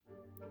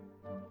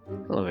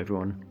Hello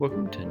everyone,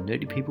 welcome to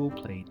Nerdy People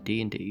Play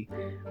D&D,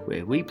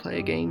 where we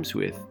play games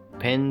with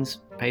pens,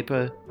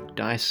 paper,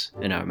 dice,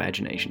 and our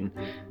imagination.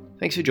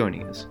 Thanks for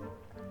joining us.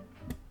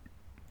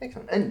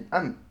 Excellent.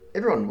 And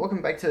everyone,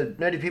 welcome back to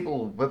Nerdy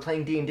People. We're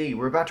playing D&D.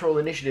 We're about to roll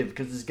initiative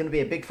because there's going to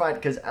be a big fight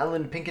because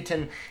Alan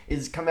Pinkerton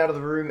is come out of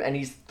the room and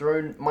he's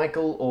thrown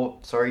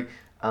Martin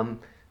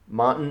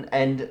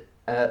and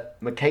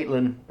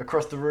McCaitlin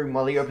across the room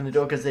while he opened the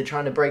door because they're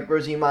trying to break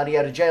Rosie and Marty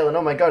out of jail. And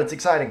oh my god, it's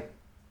exciting.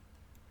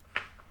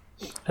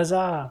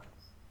 Huzzah!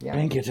 Yeah.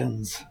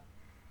 Pinkertons.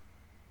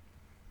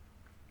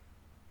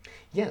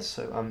 Yes,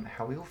 so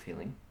how are we all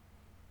feeling?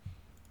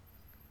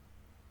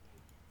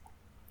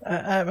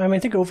 I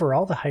think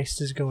overall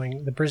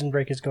the prison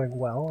break is going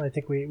well. I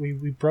think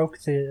we broke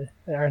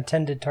our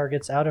intended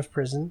targets out of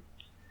prison,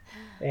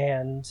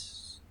 and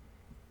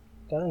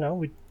I don't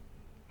know.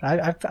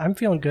 I'm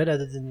feeling good.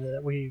 Other than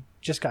that, we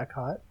just got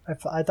caught.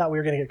 I thought we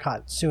were going to get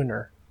caught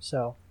sooner,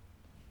 so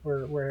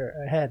we're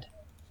ahead.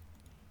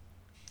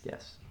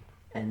 Yes,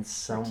 and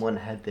someone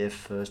had their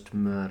first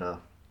murder.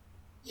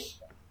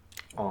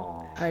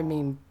 Aww. I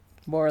mean,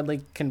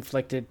 morally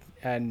conflicted,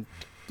 and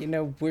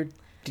we're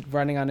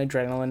running on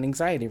adrenaline and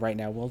anxiety right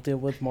now. We'll deal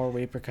with more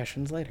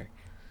repercussions later.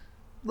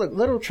 Look,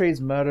 Little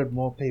Tree's murdered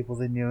more people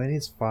than you, and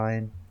he's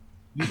fine.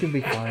 You can be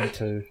fine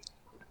too.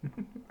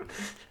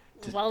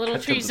 While Little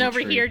Tree's over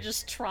here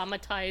just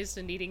traumatized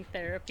and needing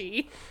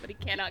therapy, but he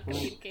cannot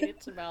communicate it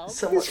to Mel.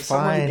 Someone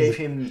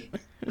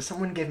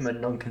gave him a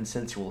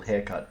non-consensual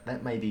haircut.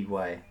 That may be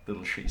why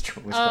Little Tree's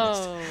traumatized.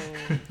 Oh.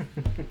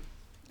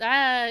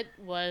 That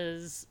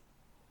was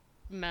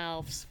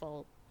Malf's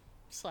fault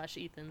 /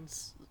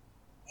 Ethan's.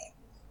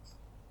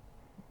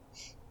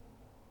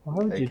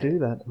 Why would you do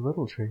that to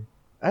Little Tree?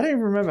 I don't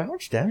even remember how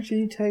much damage did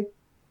he take.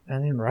 I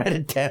didn't write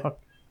it down.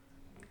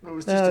 It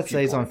was just a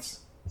few points.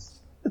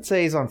 Let's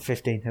say he's on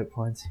 15 hit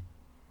points.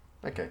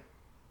 Okay.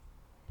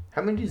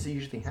 How many does he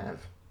usually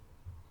have?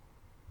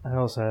 I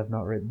also have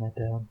not written that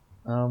down.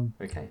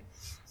 Okay.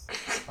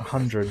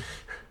 100.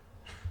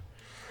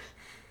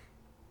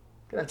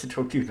 Gonna have to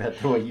talk to you about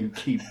the way you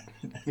keep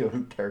your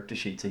character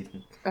sheets,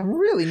 Ethan. I'm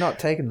really not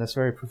taking this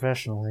very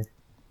professionally.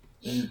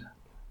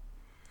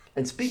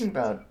 And speaking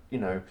about,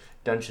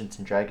 Dungeons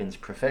and Dragons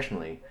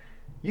professionally,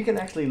 you can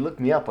actually look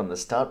me up on the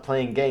Start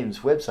Playing Games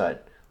website,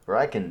 where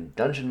I can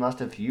Dungeon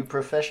Master for you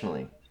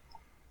professionally.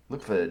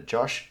 Look for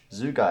Josh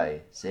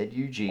Zugai,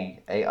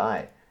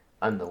 Zugai.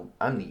 I'm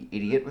the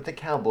idiot with the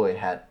cowboy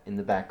hat in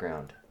the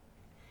background.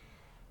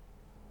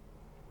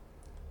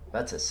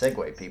 That's a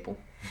segue, people.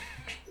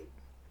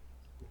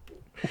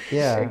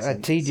 Yeah, Excellent.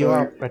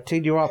 I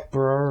teed you up,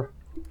 bro.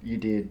 You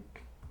did.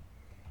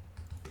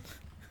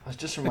 I was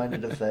just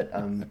reminded of that,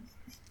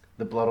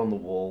 the Blood on the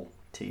Wall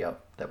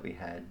tee-up that we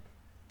had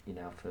in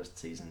our first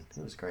season.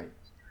 It was great.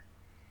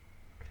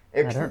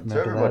 Excellent. So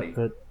everybody,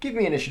 give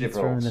me initiative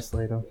rolls. This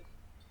later.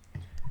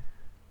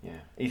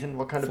 Yeah. Ethan,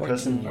 what kind of 14.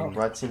 person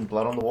writes in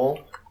Blood on the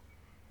Wall?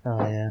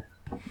 Oh, yeah.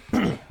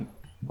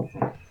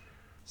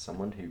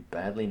 Someone who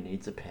badly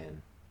needs a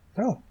pen.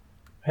 Oh,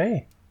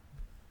 hey.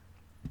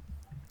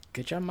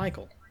 Good job,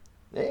 Michael.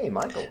 Hey,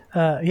 Michael.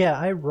 Yeah,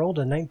 I rolled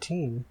a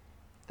 19.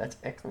 That's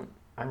excellent.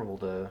 I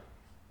rolled a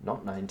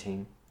not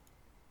 19.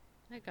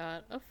 I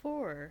got a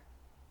 4.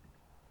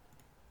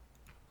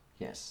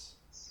 Yes.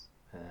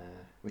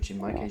 Which in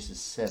my case is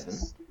 7.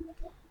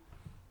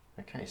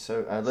 Okay,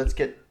 so let's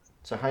get...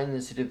 So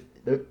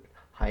the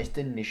highest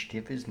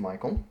initiative is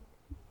Michael.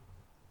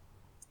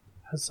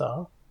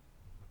 Huzzah.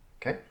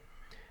 Okay.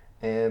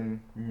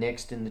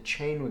 Next in the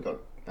chain we got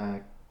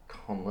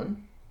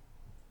Conlon.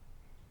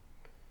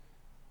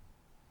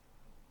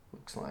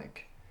 Looks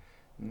like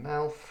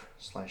Malf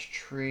 /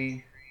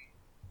 Tree.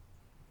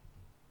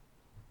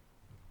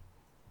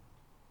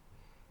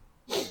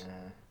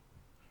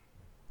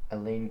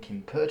 Elaine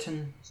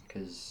Kimperton,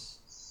 because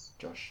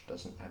Josh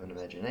doesn't have an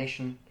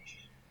imagination.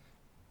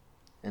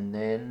 And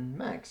then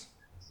Max.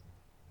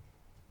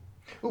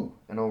 Ooh,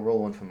 and I'll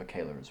roll one for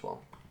Michaela as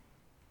well.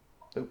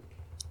 Ooh,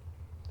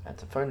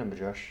 that's a phone number,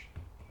 Josh.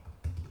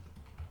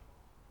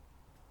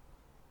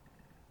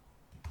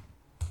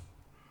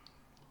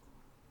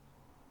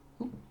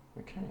 Ooh,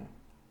 okay.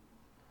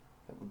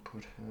 That would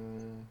put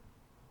her...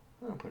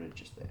 I'll put it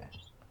just there.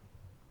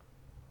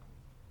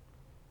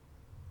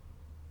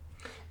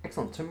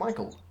 Excellent. So,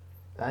 Michael,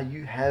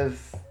 you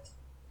have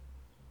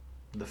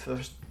the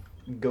first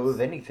go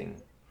of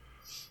anything.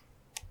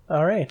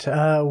 All right.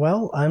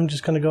 Well, I'm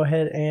just going to go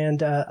ahead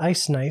and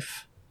ice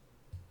knife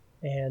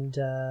and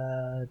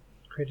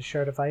create a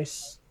shard of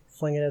ice,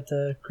 fling it at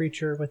the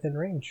creature within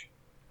range.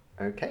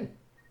 Okay.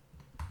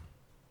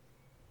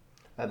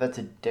 That's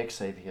a dex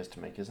save he has to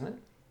make, isn't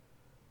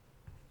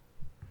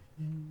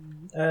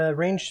it?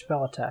 Ranged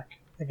spell attack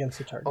against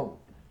the target. Oh,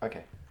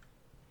 okay.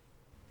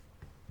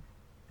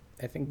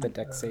 I think the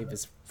dex save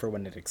is for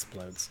when it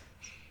explodes.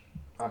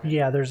 Okay.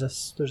 Yeah, there's a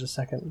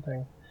second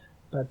thing.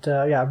 But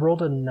yeah, I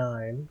rolled a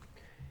 9.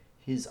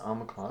 His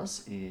armor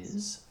class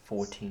is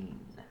 14.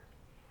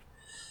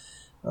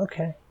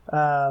 Okay.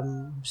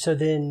 So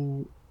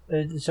then,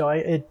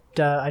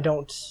 I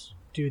don't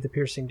do the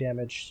piercing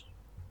damage.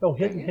 Oh,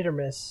 hit or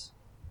miss.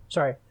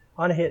 Sorry,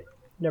 on a hit.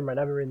 Never mind,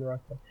 I've been reading the wrong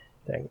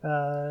thing.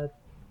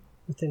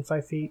 Within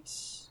 5 feet.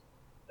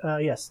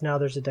 Yes, now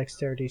there's a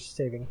dexterity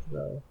saving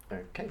throw.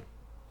 Okay.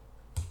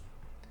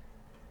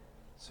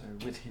 So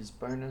with his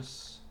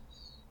bonus,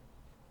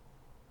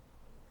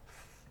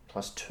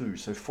 +2,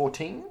 so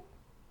 14?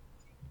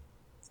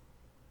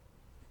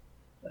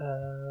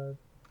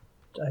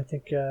 I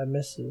think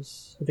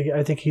misses.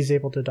 I think he's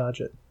able to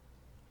dodge it.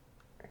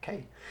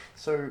 Okay,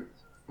 so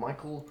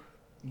Michael,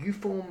 you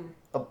form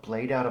a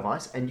blade out of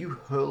ice and you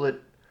hurl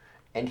it,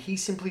 and he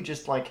simply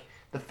just like,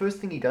 the first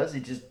thing he does, he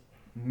just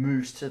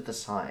moves to the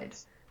side,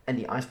 and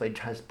the ice blade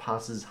just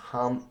passes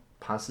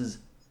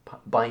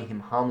by him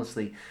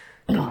harmlessly.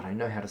 God, I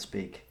know how to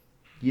speak.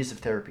 Years of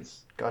therapy.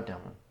 God damn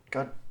it.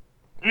 God.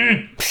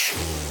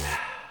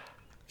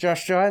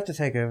 Josh, do I have to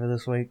take over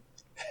this week?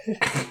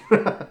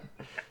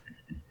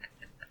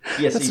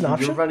 Yes, That's an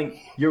option.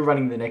 You're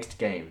running the next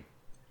game.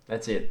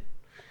 That's it.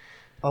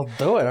 I'll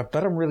do it. I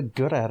bet I'm really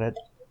good at it.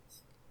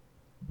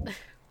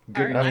 Good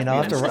Alright, I mean,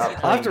 enough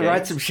I'll have to write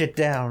games. some shit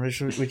down,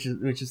 which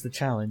is the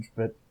challenge.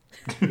 But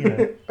you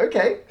know,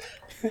 Okay.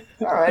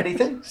 All right,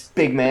 Ethan.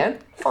 Big man.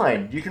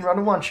 Fine. You can run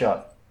a one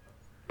shot.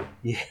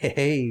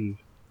 yay!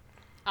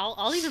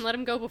 I'll even let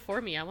him go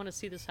before me. I want to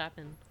see this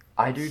happen.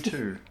 I do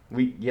too.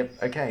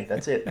 Yep. Okay,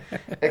 that's it.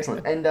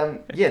 Excellent.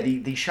 And yeah,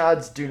 the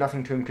shards do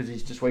nothing to him because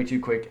he's just way too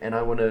quick. And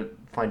I want to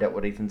find out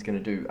what Ethan's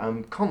going to do.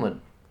 Conlon.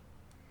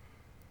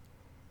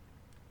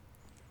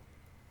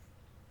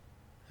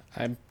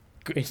 I'm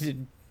going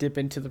to dip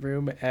into the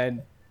room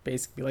and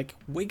basically be like,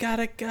 we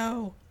gotta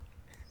go!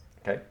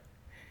 Okay.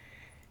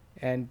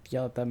 And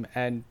yell at them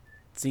and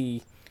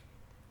see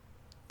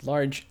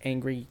large,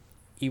 angry,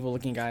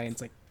 evil-looking guy, and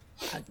it's like,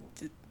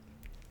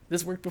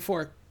 this worked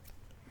before.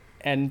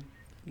 And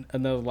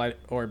another light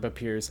orb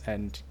appears,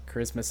 and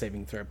charisma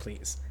saving throw,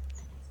 please.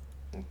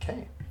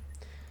 Okay.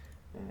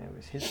 And it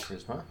was his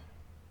charisma,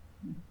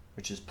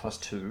 which is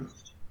 +2.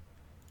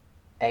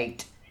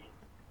 8.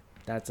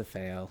 That's a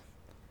fail.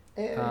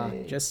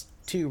 Hey. Just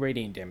 2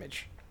 radiant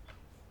damage.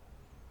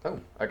 Oh,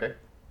 okay.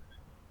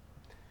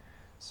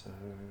 So,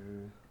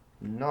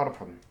 not a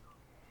problem.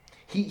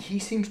 He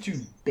seems to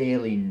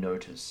barely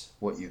notice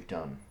what you've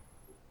done.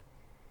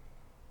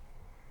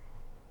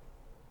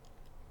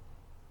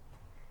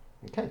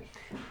 Okay.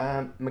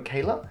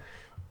 Michaela,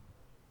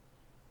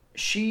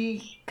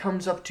 she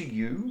comes up to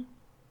you,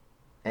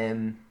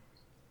 and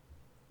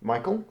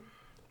Michael,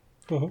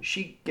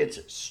 she gets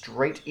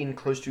straight in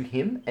close to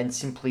him and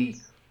simply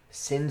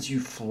sends you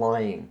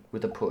flying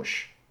with a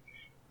push.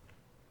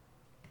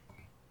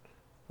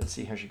 Let's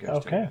see how she goes.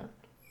 Okay. doing that.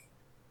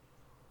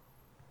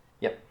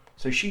 Yep.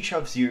 So she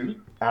shoves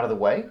you out of the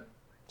way.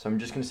 So I'm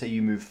just going to say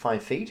you move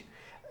 5 feet,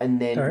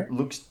 and then Alright.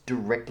 looks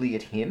directly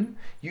at him.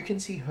 You can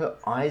see her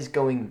eyes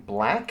going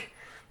black,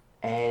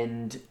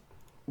 and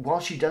while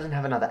she doesn't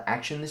have another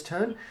action this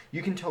turn,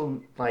 you can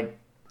tell, like,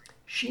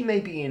 she may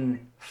be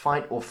in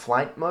fight or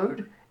flight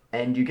mode,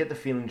 and you get the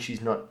feeling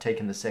she's not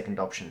taken the second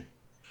option.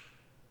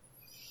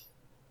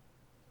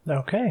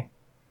 Okay.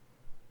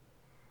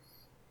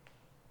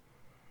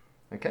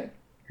 Okay?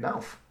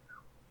 Malf.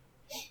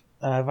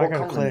 Have I Or got a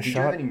Colin, clear did you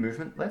have shot? any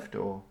movement left,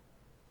 or...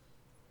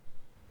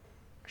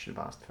 I should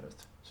have asked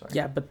first. Sorry.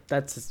 Yeah, but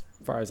that's as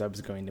far as I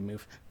was going to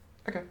move.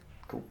 Okay,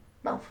 cool.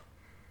 Malf.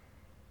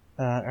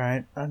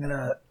 Alright, I'm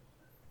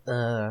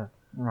gonna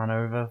run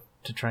over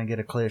to try and get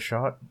a clear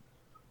shot.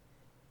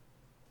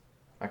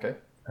 Okay.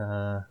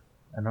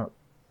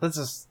 Let's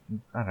just,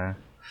 I don't know.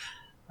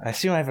 I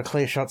assume I have a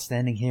clear shot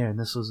standing here, and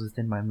this was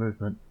within my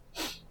movement.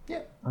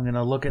 Yeah. I'm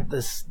gonna look at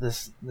this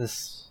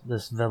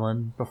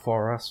villain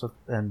before us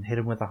and hit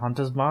him with a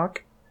hunter's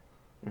mark.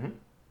 Mhm.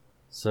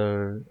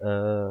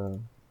 So,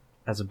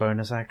 as a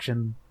bonus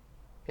action,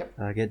 Yep.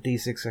 I get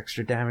d6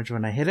 extra damage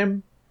when I hit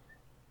him.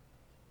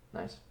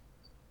 Nice.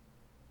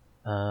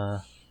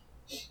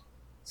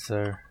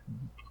 So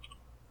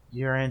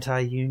your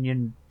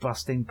anti-union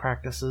busting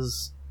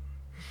practices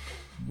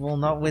will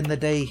not win the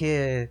day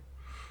here.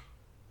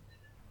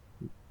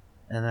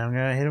 And I'm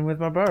gonna hit him with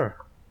my bow.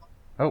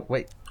 Oh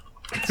wait,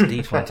 it's a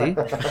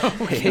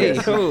d20. Okay,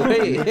 Yes. oh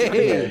hey,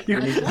 hey. You I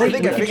need to think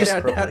make I a figured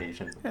out how.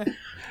 misappropriation.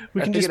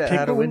 We I can just figured out pick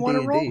how to what we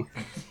win want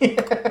to D&D.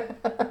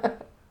 roll.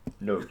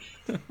 No.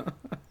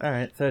 All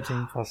right,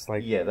 13 plus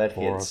like Yeah, that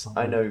 4 or hits.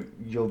 something. I know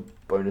your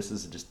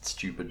bonuses are just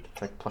stupid.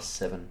 It's like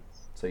 +7.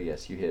 So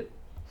yes, you hit.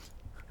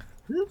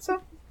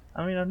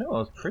 I mean, I know I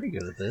was pretty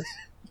good at this.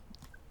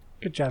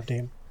 Good job,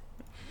 team.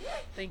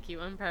 Thank you.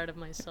 I'm proud of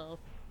myself.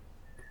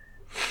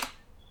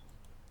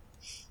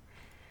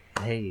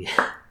 Hey,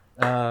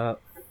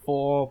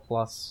 4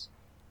 plus.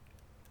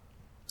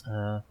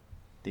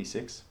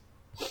 D6.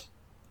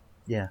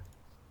 Yeah.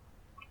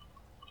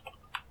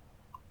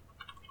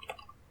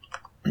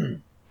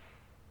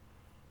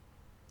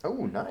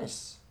 Oh,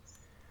 nice.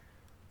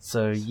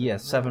 So yeah,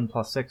 7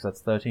 plus 6. That's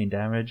 13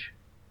 damage.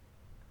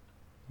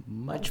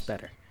 Much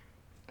better.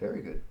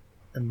 Very good.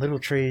 And Little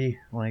Tree,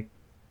 like,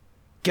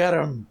 get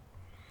him!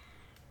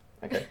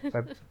 Okay.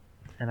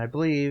 And I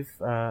believe,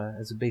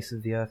 as a beast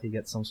of the earth, he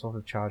gets some sort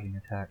of charging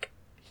attack.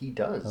 He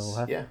does, So we'll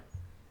have- yeah.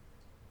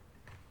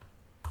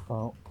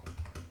 Well,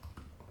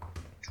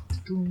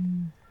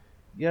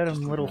 get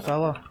him, little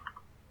fella.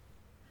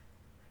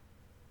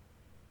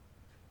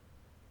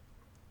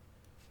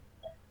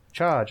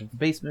 Charge. If the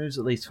beast moves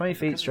at least 20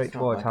 feet Because straight it's not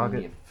toward a like on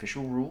target. the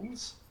official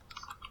rules.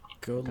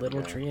 Go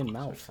little Go. tree and Search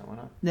mouth. that one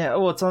up. Yeah,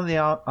 well, it's on the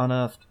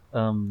unearthed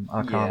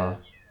Arcana.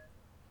 Yeah.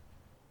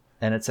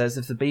 And it says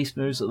if the beast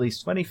moves at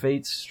least 20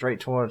 feet straight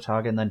toward a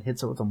target and then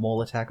hits it with a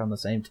maul attack on the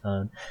same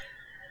turn,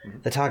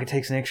 the target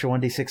takes an extra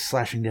 1d6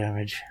 slashing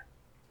damage.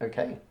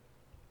 Okay.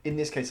 In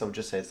this case, I would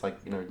just say it's like,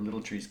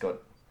 Little Tree's got...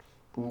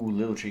 Ooh,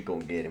 Little Tree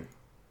gonna get him.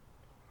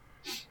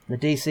 The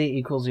DC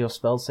equals your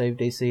spell save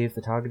DC. If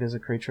the target is a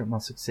creature, it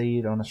must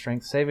succeed on a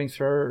strength saving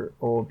throw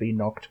or be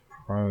knocked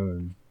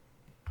prone.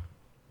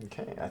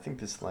 Okay, I think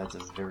this lad's a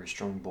very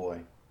strong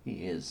boy.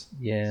 He is.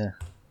 Yeah.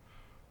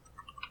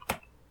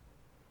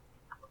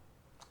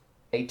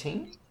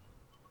 18?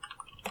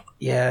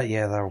 Yeah,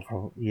 that'll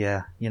probably...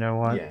 Yeah, you know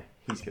what? Yeah,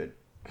 he's good.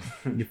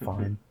 You're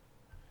fine.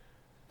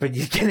 But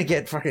you're gonna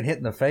get fucking hit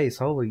in the face,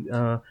 holy...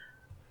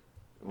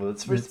 Well,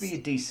 it's supposed to be a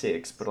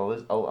D6, but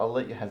I'll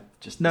let you have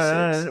just the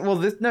No, 6. no. Well,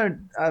 this... No,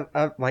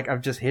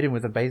 I've just hit him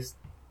with a base...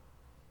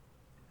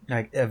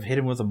 Like, I've hit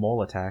him with a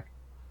maul attack.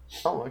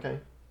 Oh, okay.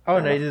 Oh,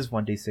 no, it is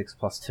 1d6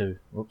 plus 2.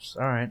 Whoops,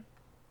 alright.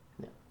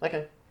 Yeah.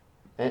 Okay.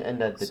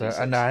 And the So,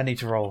 D6. no, I need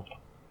to roll.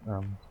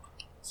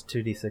 It's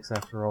 2d6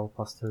 after roll,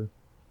 plus 2.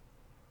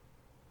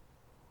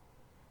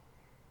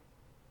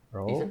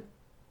 Roll. Ethan?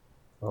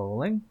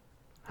 Rolling.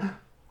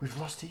 We've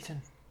lost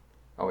Ethan.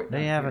 Oh, wait. No,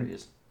 you here haven't. he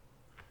is.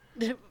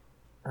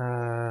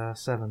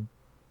 7.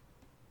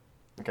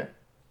 Okay.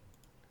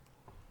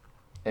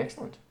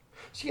 Excellent.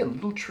 So yeah,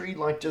 Little Tree,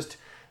 just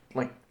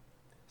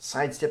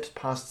sidesteps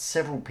past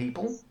several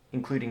people,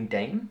 including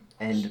Dame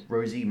and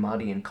Rosie,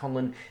 Marty, and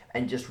Conlon,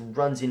 and just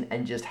runs in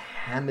and just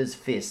hammers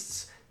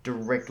fists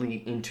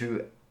directly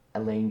into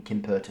Elaine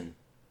Kimperton.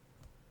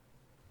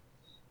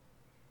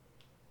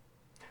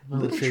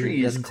 Little Tree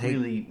is doesn't take-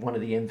 clearly one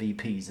of the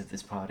MVPs of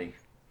this party.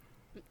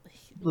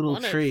 Little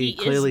One of- Tree he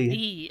clearly... is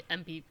the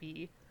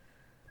MVP.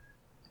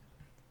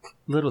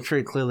 Little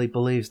Tree clearly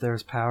believes there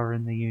is power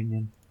in the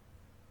Union.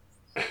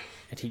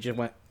 And he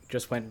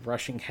just went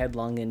rushing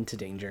headlong into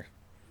danger.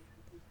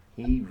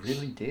 He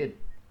really did.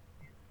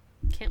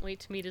 Can't wait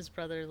to meet his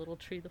brother, Little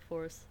Tree the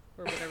Fourth,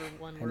 or whatever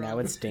one And we're now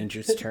on. it's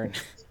Danger's turn.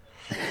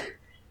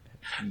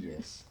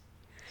 Yes.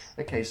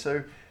 Okay,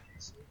 so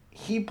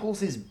he pulls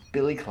his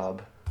billy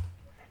club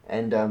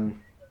and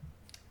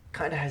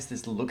kind of has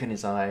this look in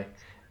his eye.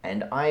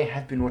 And I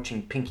have been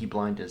watching Pinky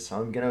Blinders, so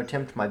I'm going to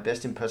attempt my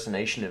best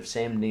impersonation of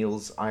Sam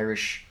Neill's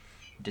Irish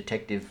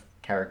detective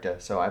character.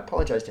 So I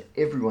apologize to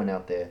everyone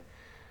out there,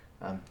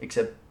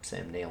 except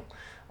Sam Neill,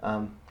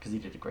 because he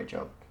did a great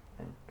job.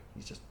 And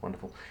he's just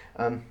wonderful.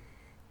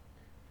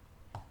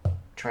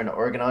 Trying to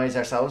organize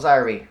ourselves,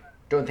 are we?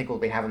 Don't think we'll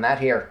be having that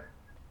here.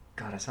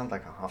 God, I sound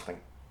like a halfling.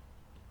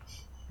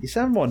 You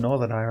sound more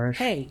Northern Irish.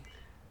 Hey,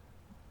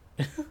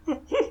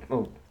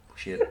 Oh,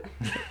 shit.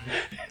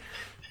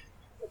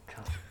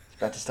 God,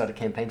 about to start a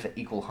campaign for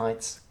Equal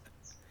Heights.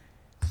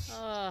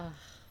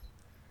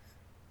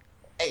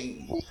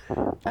 Hey.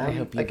 I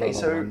hope you okay, roll a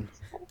so 1.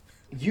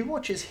 you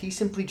watch as he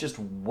simply just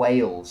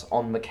wails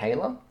on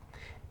Michaela,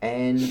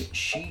 and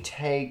she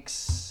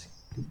takes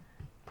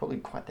probably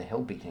quite the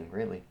hell beating,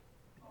 really.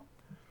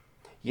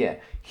 Yeah,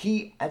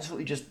 he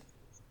absolutely just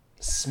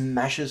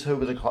smashes her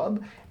with a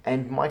club,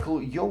 and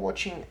Michael, you're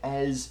watching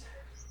as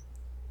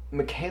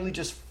Michaela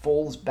just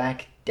falls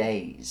back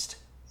dazed.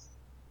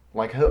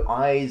 Like, her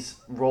eyes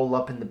roll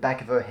up in the back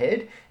of her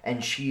head,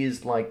 and she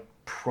is,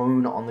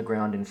 prone on the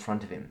ground in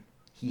front of him.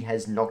 He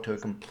has knocked her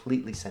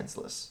completely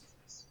senseless.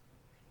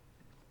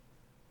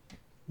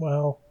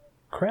 Well,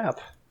 crap.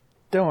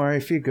 Don't worry,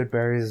 a few good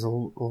berries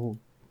will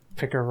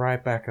pick her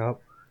right back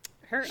up.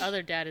 Her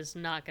other dad is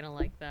not gonna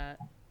like that.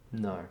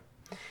 No.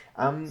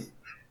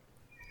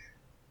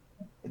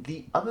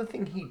 The other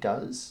thing he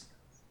does,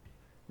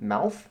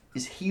 Mouth,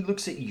 is he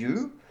looks at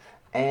you,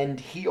 and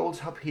he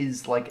holds up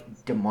his,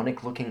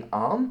 demonic-looking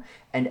arm,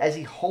 and as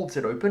he holds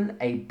it open,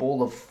 a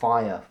ball of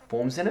fire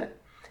forms in it.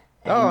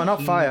 Oh, and not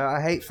he- fire.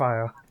 I hate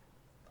fire.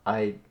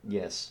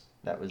 Yes,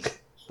 that was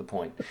the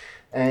point.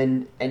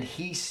 And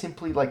he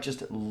simply,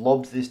 just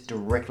lobs this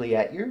directly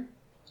at you.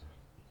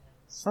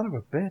 Son of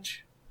a bitch.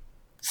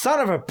 Son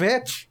of a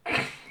bitch!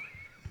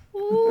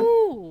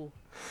 Ooh!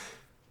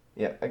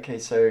 Yeah, okay,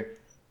 so...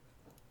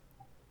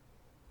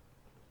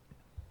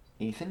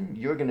 Ethan,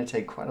 you're going to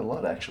take quite a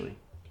lot, actually.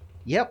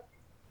 Yep.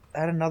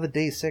 Add another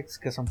D6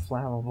 because I'm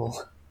flammable.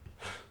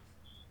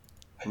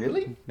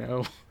 Really?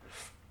 No.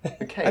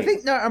 Okay.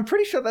 I'm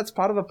pretty sure that's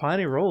part of the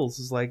Pioneer rules.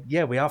 Is we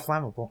are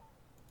flammable.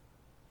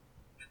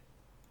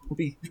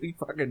 We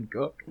fucking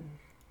cook.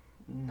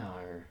 No.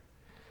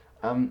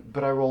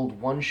 But I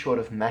rolled one short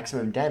of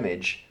maximum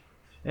damage.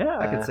 Yeah,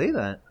 I can see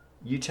that.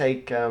 You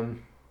take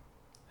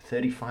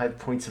 35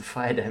 points of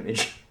fire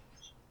damage.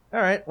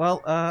 Alright,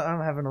 well, I'm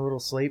having a little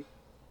sleep.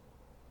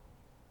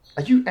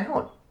 Are you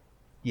out?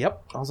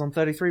 Yep, I was on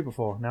 33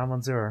 before. Now I'm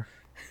on 0.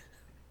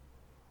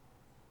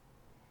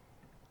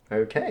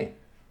 Okay.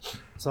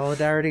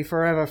 Solidarity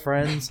forever,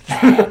 friends.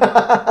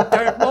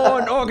 Don't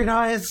mourn,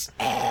 organize.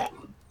 Alright.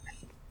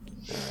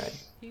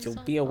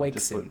 You'll be awake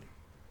Just soon.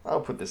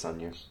 I'll put this on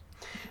you.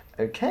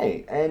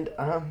 Okay, and,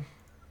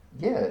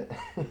 yeah,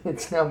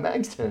 it's now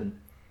Mag's turn.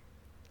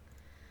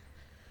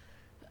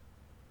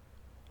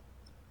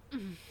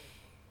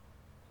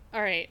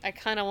 Alright, I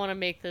kind of want to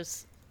make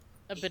this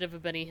a bit of a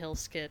Benny Hill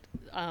skit.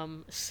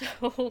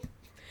 So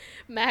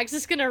Max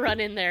is going to run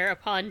in there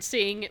upon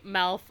seeing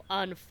Malf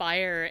on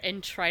fire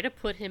and try to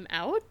put him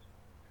out.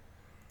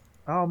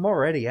 Oh, I'm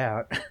already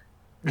out.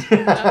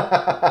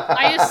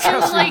 I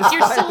assume, like,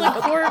 you're still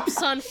a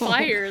corpse on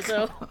fire,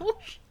 though.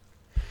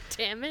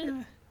 Damn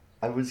it.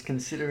 I was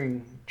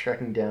considering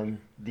tracking down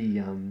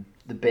the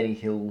Benny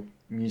Hill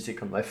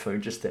music on my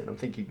phone just then. I'm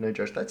thinking, no,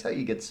 Josh, that's how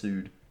you get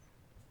sued.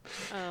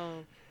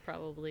 Oh,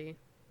 probably.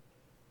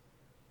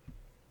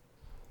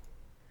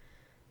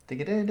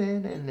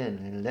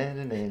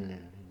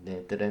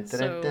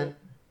 So,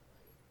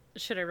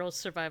 should I roll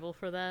survival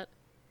for that?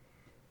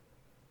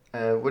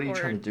 What are you or-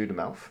 trying to do to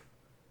Malf?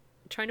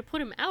 Trying to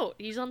put him out.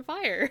 He's on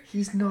fire.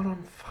 He's not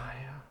on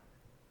fire.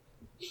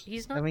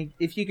 He's not. I mean,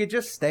 if you could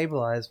just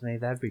stabilize me,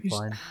 that'd be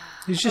fine.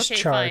 He's just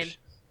Okay, charged.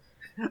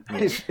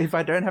 If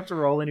I don't have to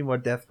roll any more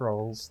death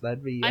rolls,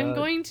 that'd be. I'm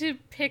going to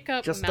pick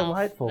up just Malf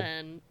delightful.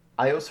 then.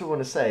 I also want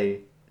to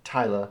say,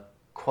 Tyler,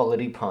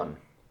 quality pun.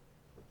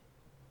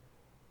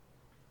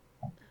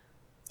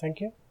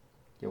 Thank you.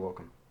 You're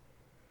welcome.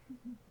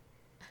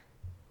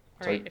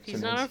 Alright, So- if he's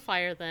so not means on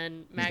fire,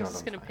 then Max not is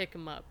on going to fire. pick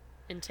him up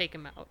and take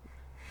him out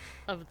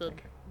of the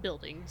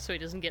building so he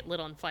doesn't get lit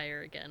on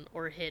fire again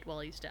or hit while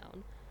he's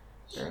down.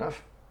 Fair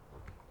enough.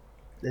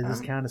 Is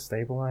this kind of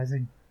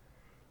stabilizing?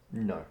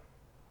 No.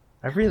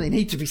 I really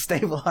need to be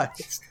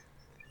stabilized.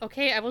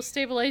 Okay, I will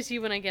stabilize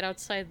you when I get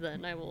outside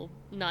then. I will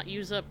not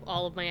use up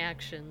all of my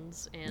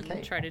actions and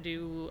Okay. try to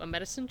do a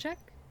medicine check.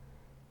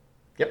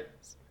 Yep,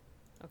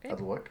 Okay.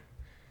 that'll work.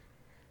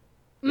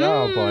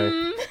 Oh boy.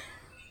 Mm.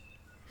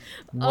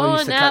 More Oh,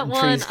 used to that cutting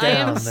one. trees I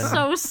am down than-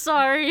 so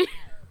sorry.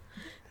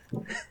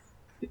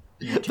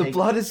 You The take-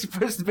 blood is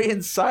supposed to be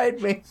inside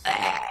me.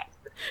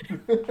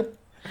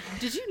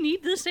 Did you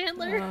need this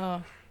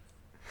antler?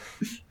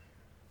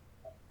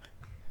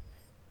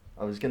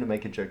 I was going to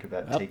make a joke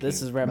about Oh, taking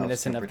this is Malf's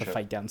reminiscent of the temperature.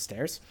 fight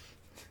downstairs.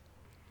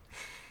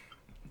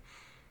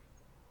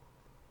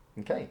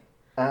 Okay.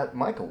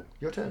 Michael,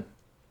 your turn.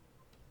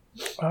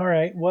 All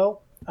right.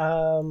 Well,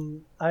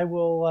 I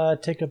will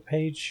take a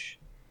page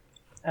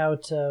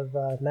out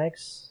of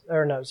Max.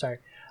 Or no, sorry.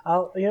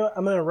 I'm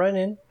going to run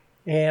in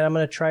and I'm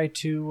going to try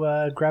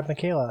to grab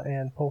Michaela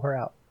and pull her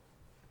out.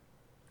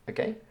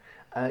 Okay.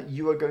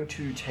 You are going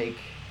to take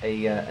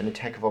an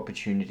attack of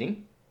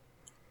opportunity.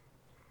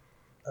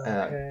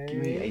 Okay. Give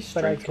me a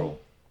but I strength can.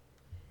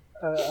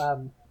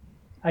 roll.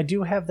 I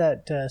do have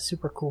that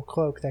super cool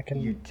cloak that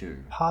can You do. and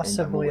I'm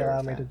possibly aware allow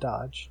of me to that.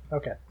 dodge.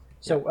 Okay.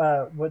 So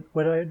what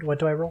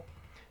do I roll?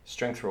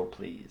 Strength roll,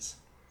 please.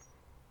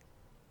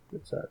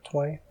 It's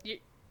 20. You're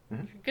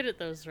good at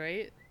those,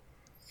 right?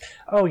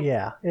 Oh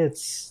yeah,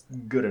 it's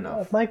Good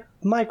enough.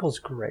 Michael's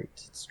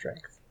great at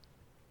strength.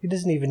 He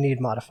doesn't even need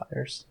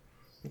modifiers.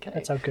 Okay.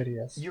 That's how good he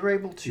is. You're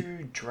able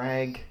to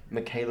drag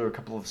Michaela a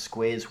couple of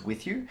squares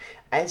with you,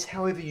 as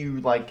however you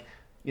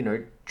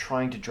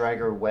trying to drag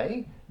her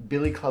away.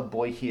 Billy Club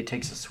Boy here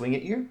takes a swing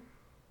at you.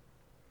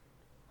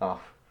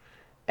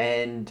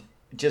 And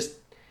just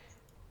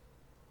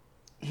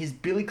his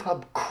Billy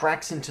Club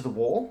cracks into the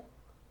wall,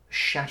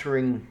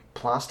 shattering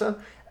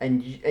plaster,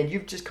 and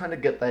you've just kind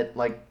of got that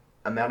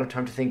amount of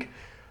time to think,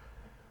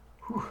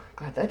 whew,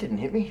 glad that didn't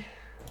hit me.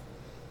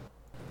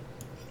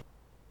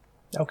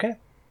 Okay.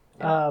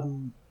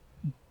 And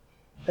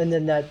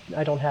then that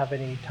I don't have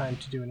any time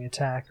to do any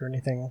attack or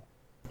anything,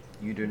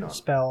 You do not.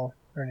 spell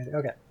or anything.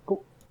 Okay,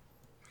 cool.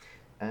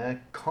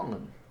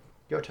 Conlon,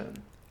 your turn.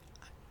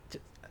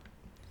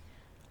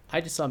 I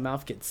just saw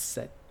Mouth get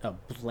set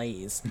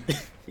ablaze.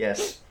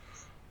 Yes.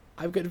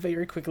 I'm gonna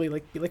very quickly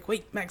be like,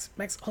 wait, Max,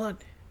 hold on.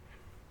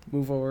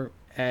 Move over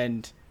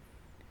and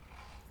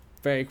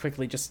very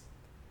quickly just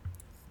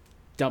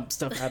dump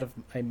stuff out of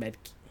my med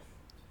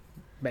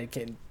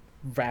kit and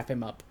wrap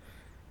him up.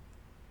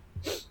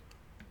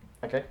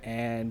 Okay.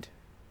 And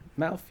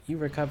Mouth, you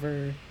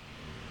recover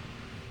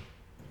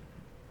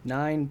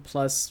 9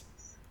 plus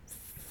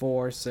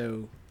 4,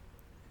 so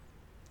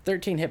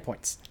 13 hit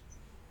points.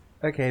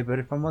 Okay, but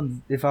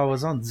if I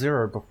was on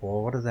 0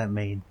 before, what does that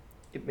mean?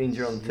 It means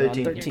you're on You're on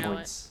 13 hit 13.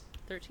 points.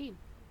 13.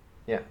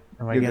 Yeah.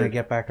 Am I You're gonna good.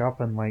 get back up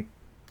and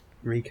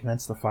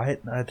recommence the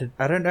fight? I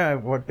don't know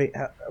what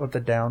the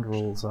downed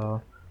rules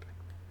are.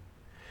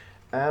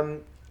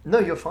 No,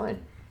 you're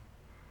fine.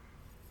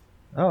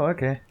 Oh,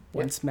 okay.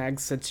 Once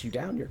Mags sets you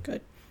down, you're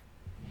good.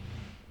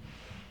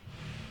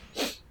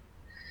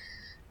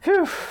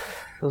 Phew.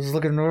 It was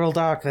looking real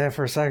dark there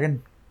for a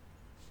second.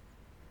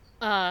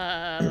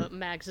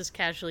 Mags is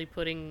casually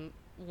putting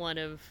one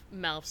of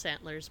Malf's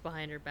antlers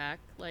behind her back.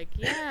 Like,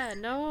 yeah,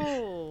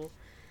 no.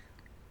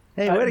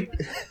 Hey,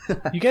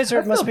 You guys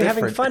I must feel be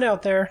having different. fun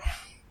out there.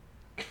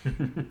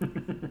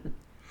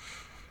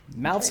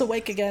 Mouth's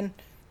awake again.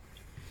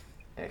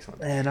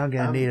 Excellent. Man, I'm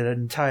gonna need an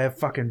entire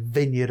fucking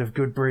vineyard of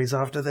good breeze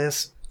after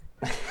this.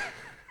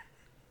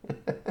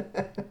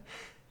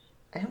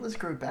 Antlers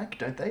grow back,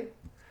 don't they?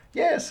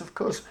 Yes, of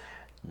course.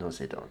 No,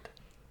 they don't.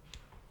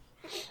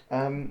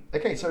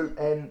 Okay, so,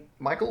 and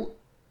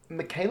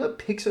Michaela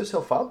picks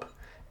herself up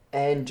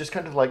and just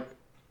kind of like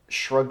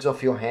shrugs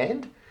off your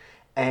hand,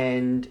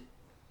 and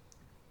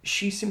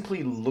she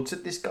simply looks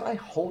at this guy,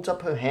 holds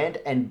up her hand,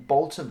 and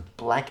bolts of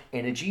black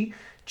energy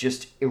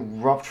just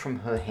erupt from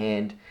her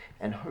hand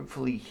and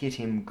hopefully hit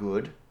him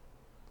good.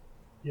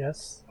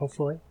 Yes,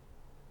 hopefully.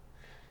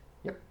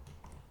 Yep.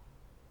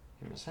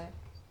 Give me a sec.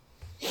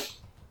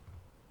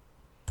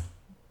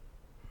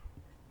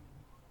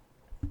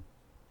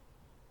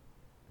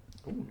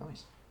 Oh,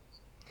 nice.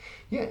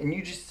 Yeah, and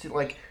you just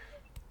like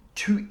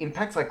two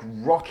impacts like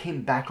rock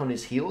him back on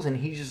his heels, and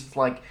he's just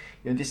like,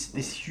 you know,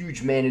 this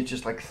huge man is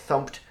just like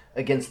thumped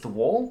against the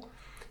wall.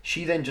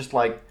 She then just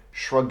like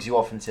shrugs you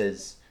off and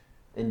says,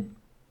 and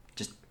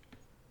just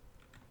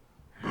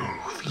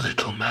move,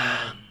 little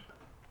man.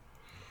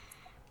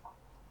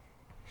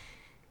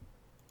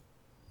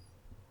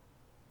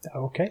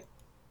 Okay.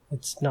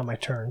 It's not my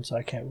turn, so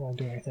I can't really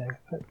do anything.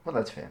 But Well,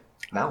 that's fair.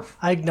 Mouth.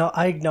 I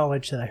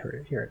acknowledge that I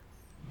hear it.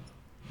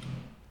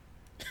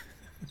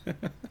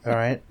 All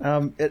right.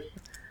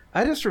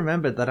 I just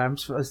remembered that I'm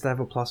supposed to have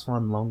a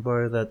 +1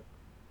 longbow that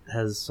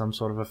has some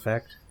sort of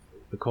effect.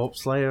 The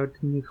Corpse Slayer,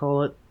 can you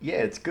call it? Yeah,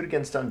 it's good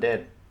against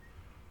undead.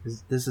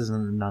 This isn't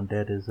an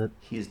undead, is it?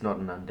 He is not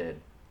an undead.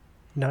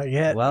 Not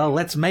yet. Well,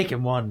 let's make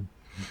him one.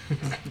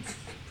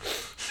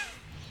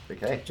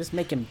 Okay. Just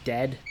make him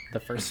dead the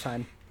first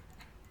time.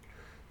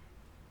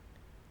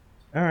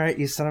 All right,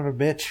 you son of a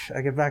bitch.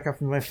 I get back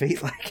up on my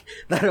feet like,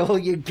 that all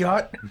you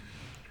got?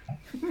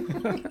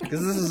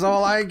 Because this is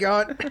all I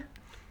got.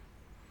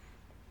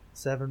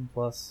 7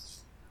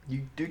 plus...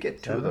 You do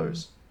get two of 7.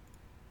 those.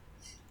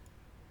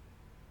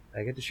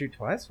 I get to shoot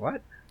twice?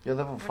 What? You're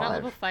level We're 5. not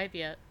level 5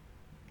 yet.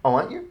 Oh,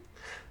 aren't you?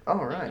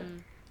 Oh, right.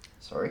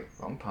 Sorry,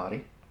 wrong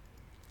party.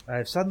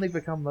 I've suddenly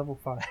become level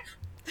 5.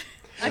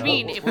 I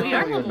mean, if we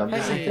are Your level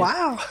numbers 5...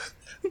 Wow.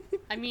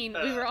 I mean,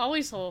 we were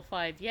always level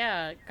 5.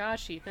 Yeah,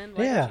 gosh, Ethan,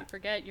 why Yeah. did you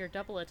forget your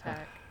double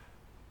attack?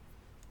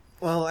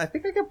 Well, I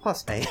think I get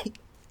 +8.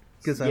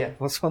 Because I Yeah. have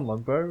 +1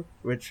 longbow,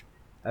 which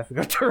I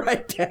forgot to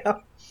write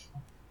down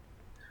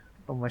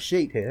on my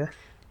sheet here.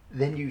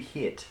 Then you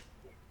hit.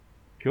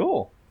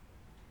 Cool.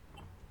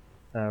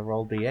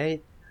 Roll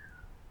d8.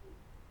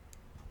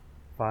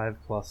 5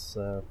 plus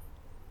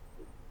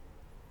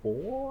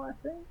 4, I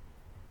think?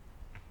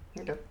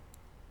 Okay.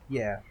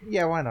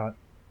 Yeah, why not?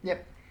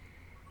 Yep.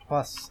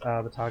 Plus,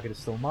 the target is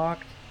still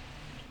marked.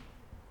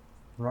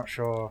 I'm not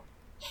sure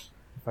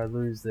if I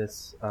lose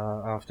this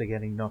after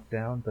getting knocked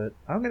down, but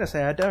I'm gonna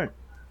say I don't.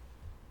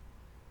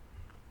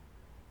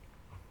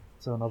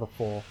 So another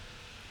 4.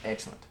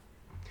 Excellent.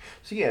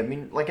 So yeah, I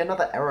mean, like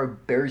another arrow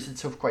buries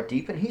itself quite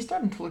deep, and he's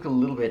starting to look a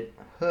little bit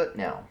hurt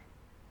now.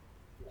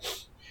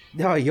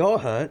 No, you're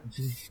hurt,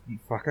 you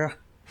fucker.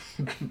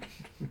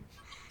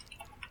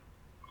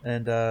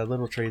 And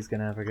Little Tree's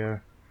gonna have a go.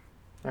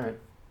 Alright.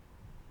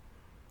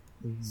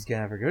 He's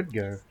gonna have a good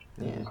go.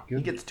 Yeah. Good,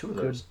 He gets two of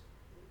good. those.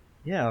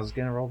 Yeah, I was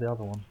gonna roll the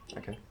other one.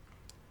 Okay.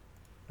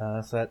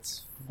 So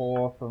that's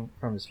 4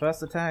 from his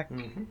first attack.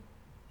 Mm-hmm.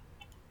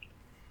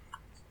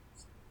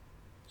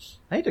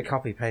 I need to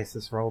copy paste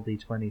this roll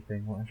d20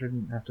 thing. Well, I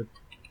shouldn't have to.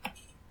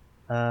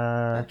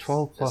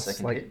 12 plus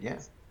second like. hit, yeah.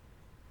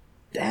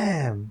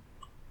 Damn.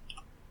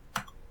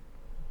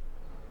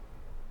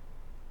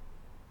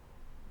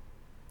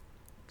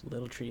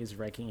 Little Tree is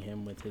wrecking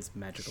him with his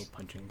magical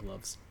punching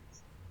gloves.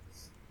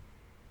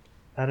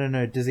 I don't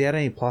know. Does he add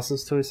any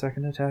pluses to his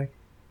second attack?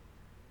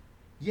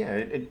 Yeah,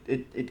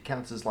 it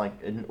counts as like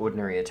an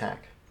ordinary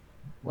attack.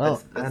 Well,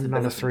 That's add the another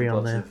benefit of 3 the on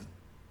gloves there. of-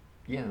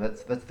 yeah,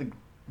 that's the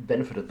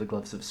benefit of the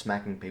gloves of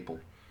smacking people.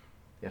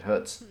 It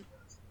hurts.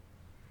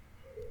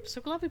 So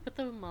glad we put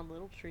them on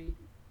Little Tree.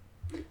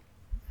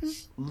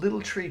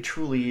 Little Tree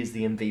truly is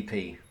the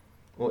MVP.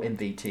 Or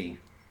MVT.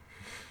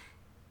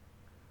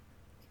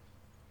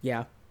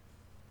 Yeah.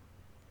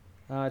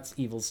 It's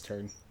Evil's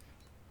turn.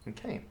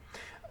 Okay.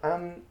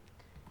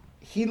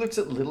 He looks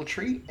at Little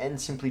Tree and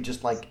simply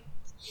just like...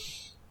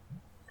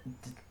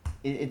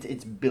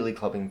 It's billy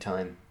clubbing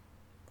time.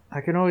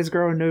 I can always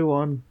grow a new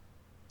one.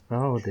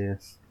 Oh dear.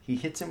 He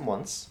hits him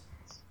once.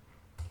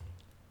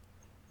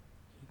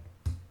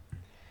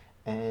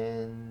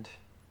 And...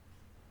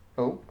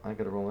 Oh, I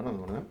gotta roll another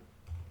one out.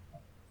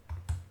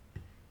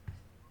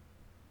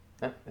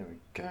 Ah, there we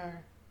go.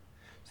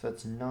 So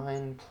that's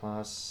 9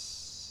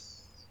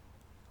 plus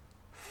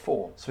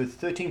 4. So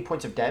 13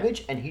 points of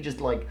damage, and he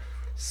just like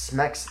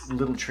smacks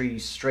Little Tree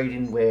straight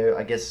in where,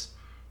 I guess,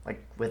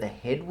 like where the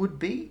head would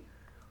be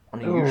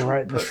on a Oh, usual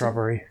right in the person.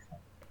 shrubbery.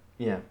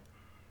 Yeah.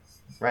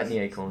 Right in the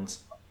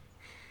acorns.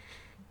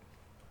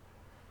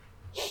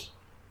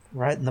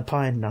 Right in the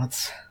pine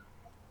nuts.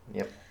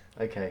 Yep.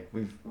 Okay,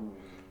 we've...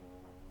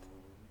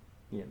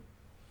 Yeah.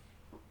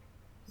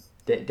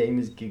 Dame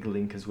is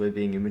giggling because we're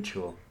being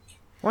immature.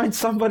 Won't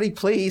somebody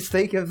please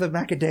think of the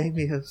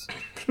macadamias?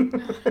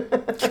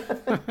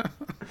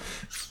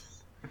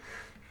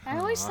 I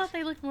always thought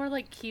they looked more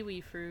like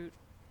kiwi fruit.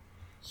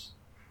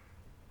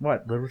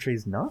 What, Little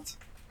Tree's nuts?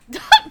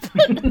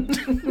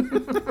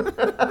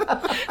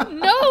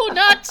 No,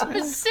 not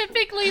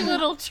specifically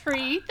Little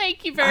Tree.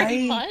 Thank you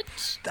very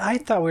much. I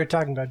thought we were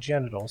talking about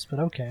genitals, but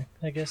okay,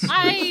 I guess.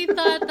 I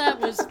thought that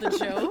was the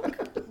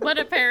joke, but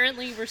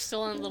apparently we're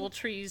still on Little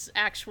Tree's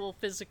actual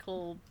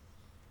physical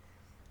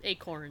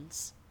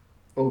acorns.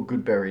 Oh,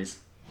 good berries.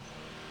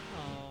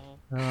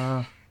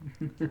 Oh.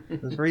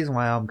 There's a reason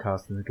why I'm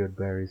casting the good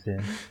berries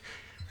here.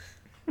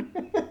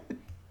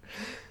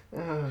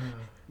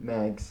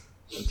 Mags,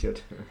 it's your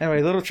turn.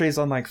 Anyway, Little Tree's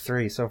on like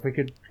 3, so if we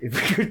could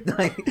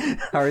like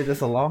hurry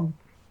this along.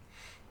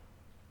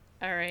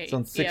 All right. It's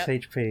on 6 yep.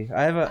 HP.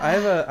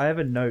 I have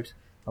a note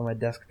on my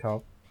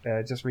desktop.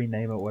 Just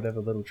rename it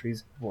whatever Little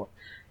Tree's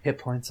hit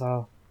points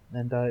are,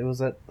 and it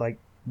was at like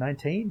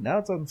 19. Now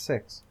it's on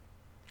 6.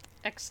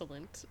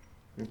 Excellent.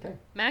 Okay.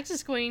 Max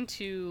is going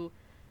to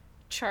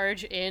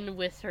charge in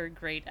with her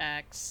great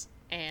axe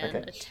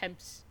and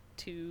attempt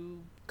to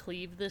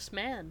cleave this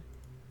man.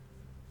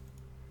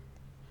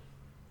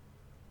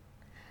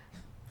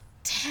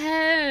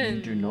 10.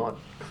 You do not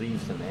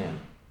cleave the man.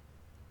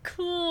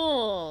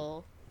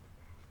 Cool.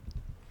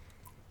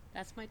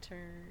 That's my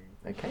turn.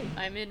 Okay.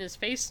 I'm in his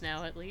face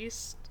now, at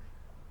least.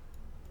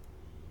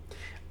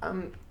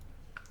 Malf,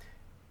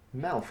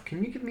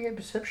 can you give me a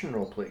perception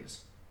roll,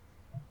 please?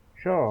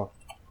 Sure.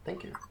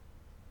 Thank you.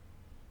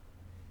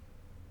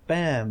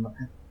 Bam.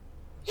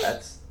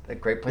 That's a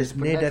great place This to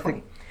put that near-death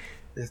 20.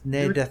 This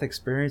near-death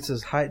experience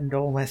has heightened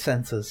all my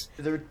senses.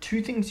 There are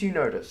 2 things you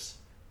notice.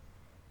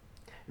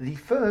 The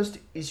first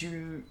is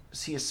you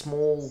see a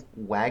small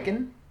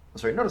wagon.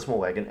 Sorry, not a small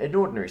wagon, an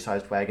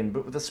ordinary-sized wagon,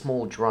 but with a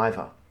small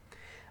driver.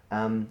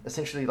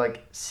 Essentially,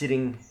 like,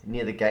 sitting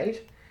near the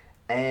gate,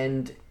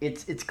 and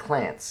it's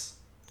Clance.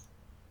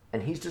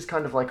 And he's just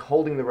kind of, like,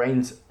 holding the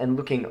reins and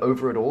looking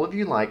over at all of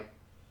you, like,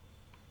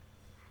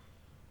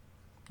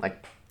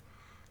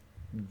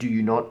 do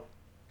you not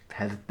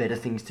have better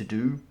things to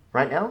do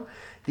right now?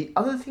 The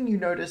other thing you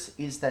notice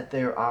is that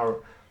there are,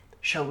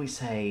 shall we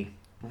say,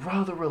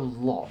 rather a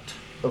lot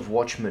of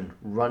watchmen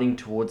running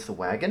towards the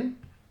wagon.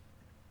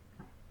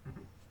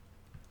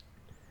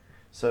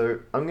 So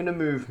I'm going to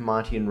move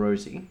Marty and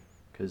Rosie,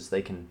 because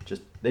they're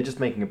just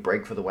making a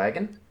break for the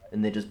wagon,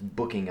 and they're just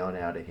booking on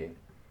out of here.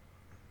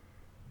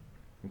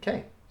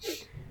 Okay.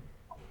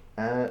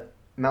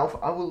 Malf,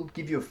 I will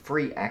give you a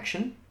free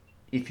action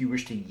if you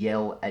wish to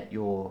yell at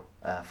your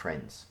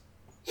friends.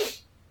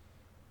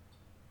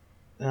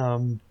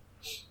 I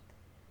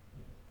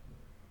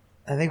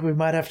think we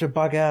might have to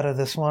bug out of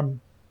this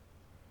one.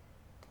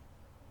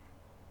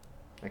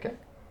 Okay.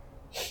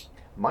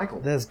 Michael.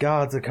 There's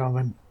guards are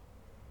coming.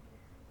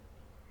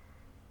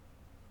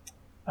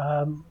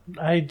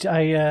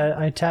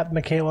 I tap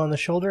Michaela on the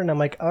shoulder and I'm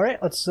like, all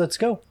right, let's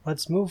go,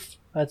 let's move,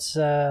 let's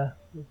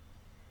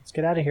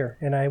get out of here.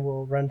 And I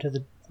will run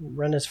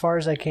as far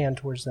as I can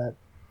towards that.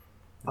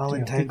 I'll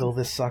entangle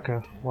this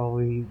sucker while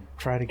we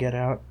try to get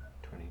out.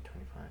 20,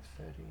 25,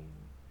 30.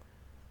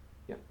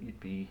 Yep, you'd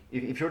be...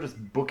 If you're just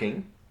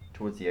booking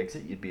towards the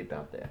exit, you'd be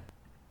about there.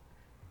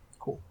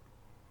 Cool.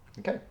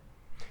 Okay.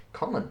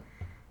 Colin.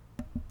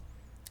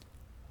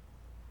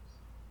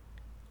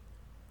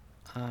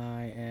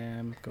 I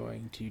am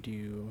going to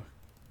do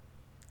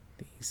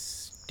the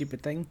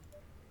stupid thing.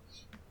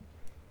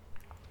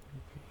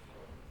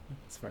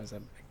 As far as I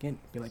can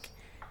be like,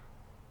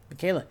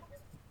 Michaela,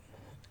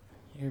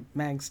 here,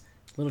 Mags,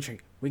 Little Tree,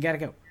 we gotta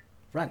go.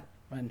 Run,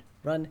 run,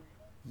 run.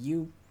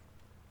 You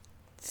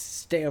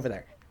stay over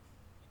there.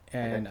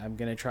 And I'm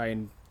gonna try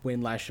and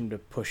wind lash him to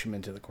push him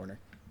into the corner.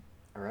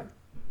 Alright.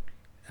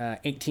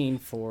 18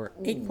 for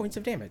 8 points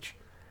of damage.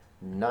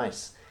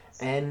 Nice.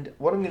 And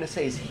what I'm going to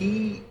say is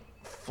he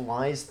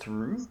flies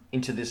through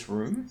into this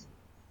room.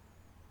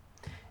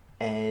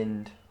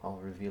 And I'll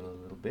reveal a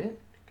little bit,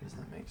 because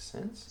that makes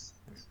sense.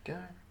 There we go.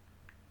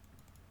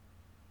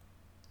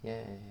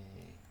 Yay.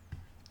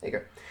 There you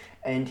go.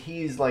 And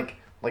he is like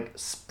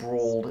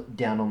sprawled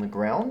down on the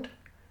ground.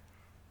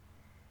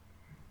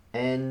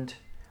 And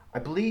I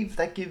believe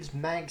that gives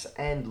Mags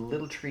and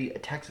Little Tree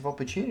attacks of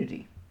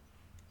opportunity.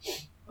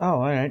 Oh,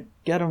 alright.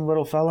 Get him,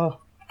 little fella.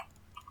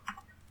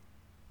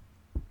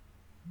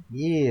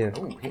 Yeah.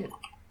 Oh, hit.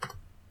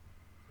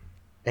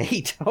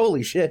 8.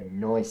 Holy shit.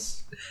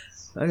 Nice.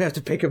 I'm gonna have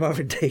to pick him up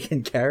and take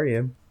and carry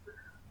him.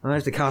 I'm gonna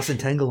have to cast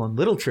Entangle on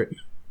Little Tree.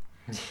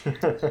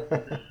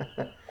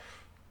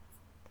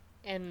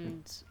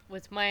 And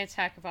with my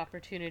attack of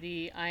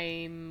opportunity,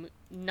 I'm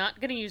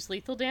not going to use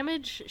lethal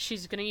damage.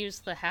 She's going to use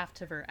the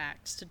haft of her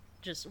axe to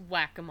just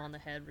whack him on the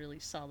head really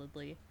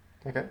solidly.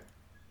 Okay.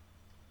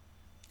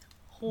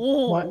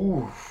 What?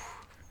 Oh,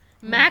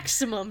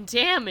 maximum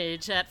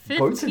damage at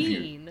Both of you.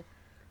 15.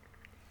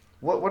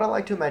 What I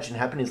like to imagine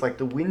happened is like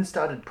the wind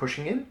started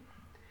pushing in.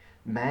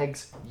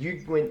 Mags,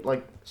 you went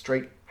like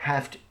straight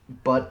haft,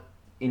 but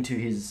into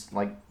his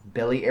like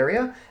belly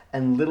area,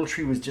 and Little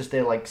Tree was just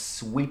there like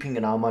sweeping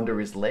an arm under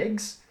his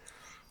legs,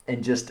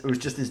 and it was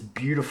just this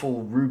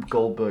beautiful Rube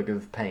Goldberg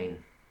of pain.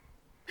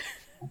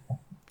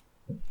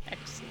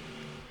 Excellent.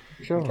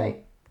 Sure.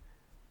 Okay.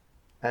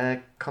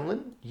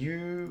 Conlon,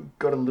 you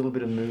got a little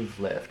bit of move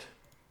left,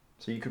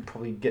 so you could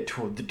probably get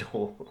toward the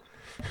door.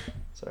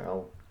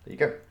 So there you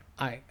go.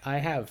 I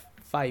have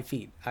 5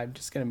 feet. I'm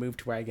just gonna move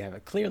to where I have a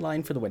clear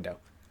line for the window.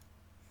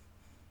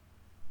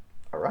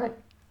 All right,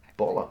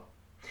 baller.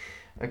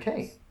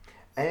 Okay,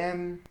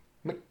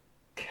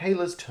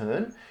 Michaela's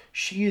turn.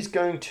 She is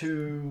going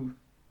to.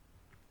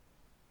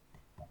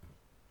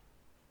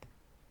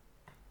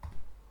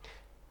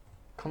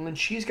 Conlon,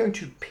 she's going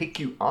to pick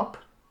you up.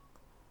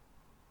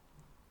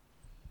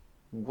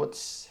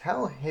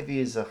 How heavy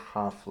is a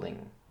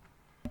halfling?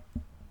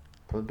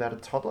 Probably about a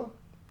toddler?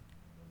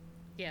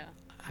 Yeah.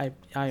 I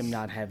am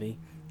not heavy.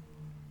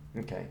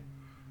 Okay.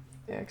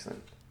 Yeah,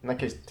 excellent. In that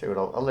case, too,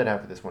 I'll let her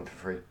have this one for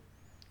free.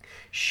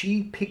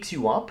 She picks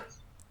you up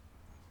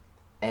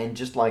and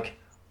just like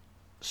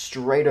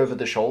straight over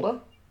the shoulder,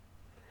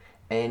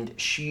 and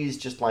she's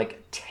just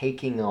like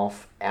taking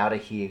off out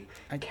of here,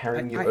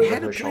 carrying you over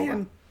her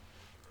shoulder.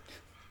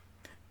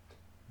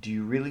 Do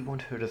you really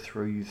want her to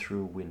throw you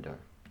through a window?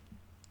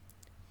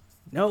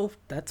 No,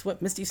 that's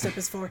what Misty Step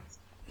is for.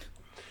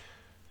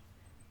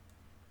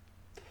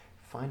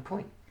 Fine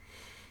point.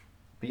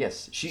 But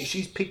yes,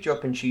 she's picked you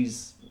up and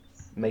she's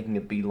making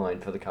a beeline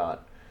for the cart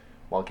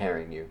while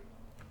carrying you.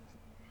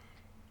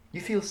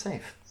 You feel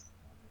safe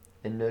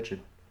and nurtured.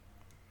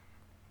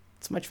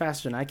 It's much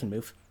faster than I can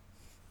move.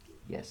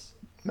 Yes.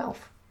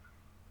 Mouth.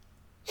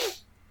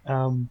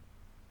 I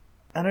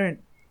don't.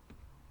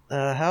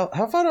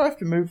 How far do I have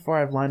to move before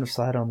I have line of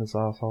sight on this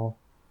asshole?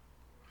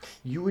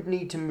 You would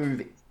need to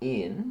move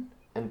in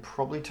and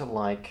probably to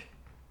like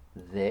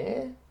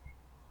there.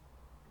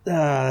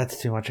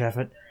 That's too much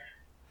effort.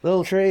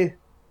 Little Tree,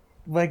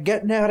 we're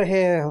getting out of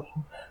here.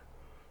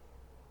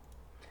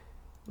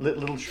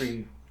 Little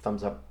Tree,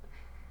 thumbs up.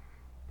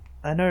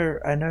 I know.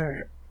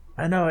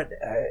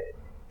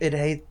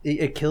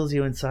 It kills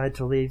you inside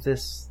to leave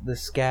this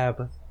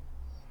scab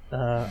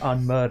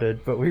unmurdered,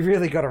 but we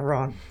really gotta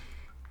run.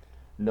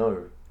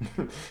 No.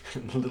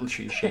 Little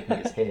Tree is shaking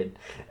his head.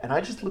 And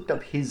I just looked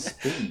up his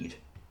speed.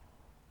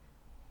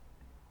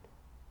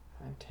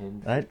 5,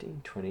 10,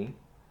 15, 20,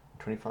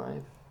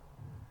 25,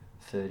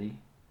 30,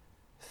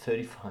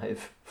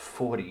 35,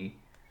 40.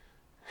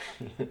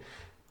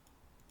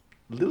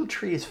 Little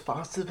Tree is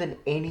faster than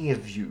any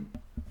of you.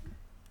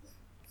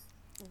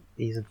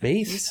 He's a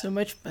beast. He's so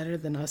much better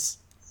than us.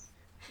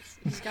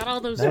 He's got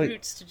all those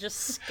roots to just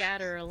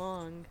scatter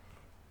along.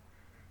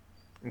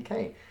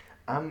 Okay.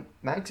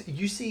 Max,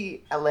 you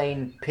see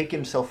Elaine pick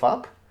himself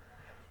up,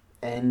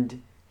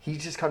 and he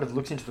just kind of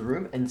looks into the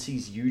room and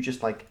sees you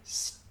just like...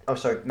 Oh,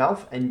 sorry,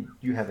 Malf, and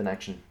you have an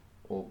action,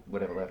 or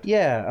whatever left.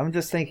 Yeah, I'm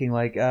just thinking,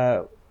 like,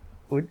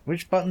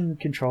 which button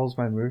controls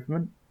my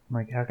movement?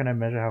 Like, how can I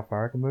measure how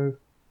far I can move?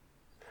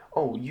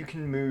 Oh, you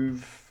can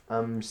move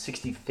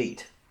 60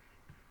 feet.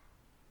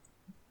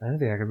 I don't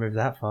think I can move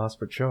that fast,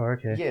 but sure,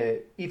 okay. Yeah,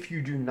 if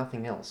you do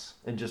nothing else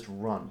and just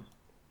run.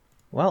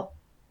 Well,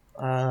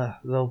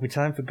 there'll be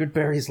time for good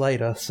berries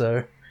later,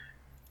 so...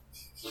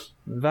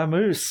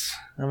 Vamoose,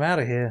 I'm out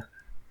of here.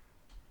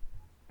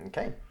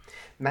 Okay.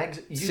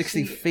 Mags, you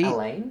 60 see feet.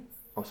 Elaine...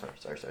 Oh, sorry,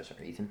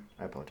 Ethan.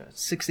 I apologize.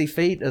 60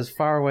 feet, as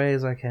far away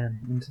as I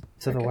can,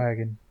 into the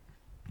wagon.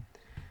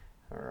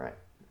 Alright.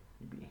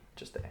 You be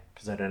just there,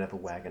 because I don't have a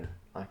wagon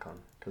icon,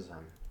 because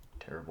I'm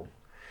terrible.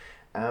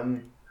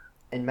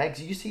 And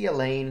Mags, you see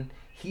Elaine,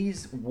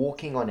 he's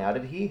walking on out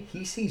of here,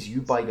 he sees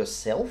you by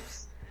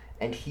yourself,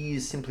 and he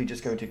is simply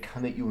just going to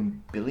come at you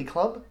in Billy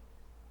Club.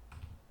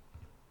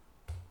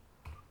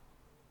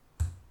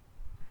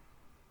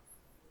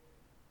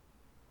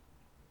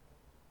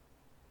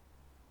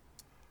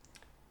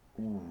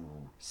 Ooh,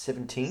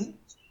 17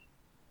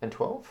 and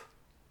 12?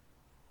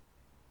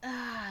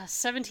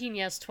 17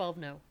 yes, 12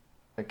 no.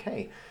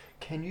 Okay.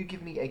 Can you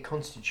give me a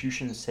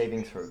Constitution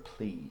saving throw,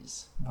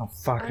 please? Oh,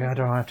 fuck, I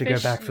don't have to go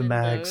back for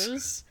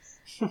Mags.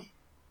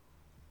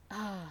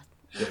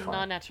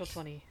 Non-natural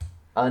 20.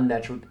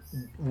 Unnatural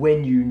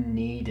when you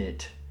need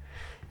it.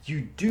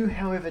 You do,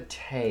 however,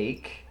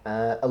 take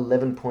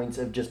 11 points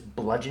of just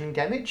bludgeoning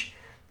damage,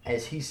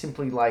 as he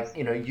simply, like,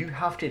 you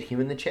hafted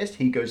him in the chest,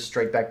 he goes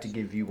straight back to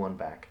give you one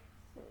back.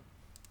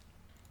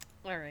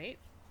 Alright.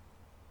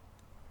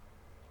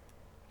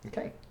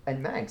 Okay,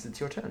 and Mags, it's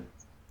your turn.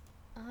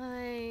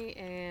 I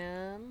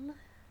am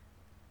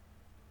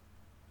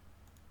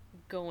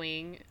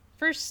going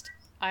first.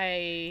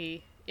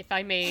 If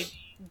I may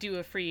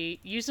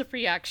use a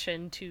free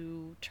action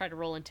to try to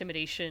roll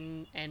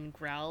intimidation and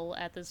growl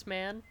at this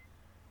man.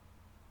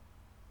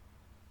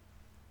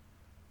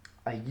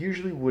 I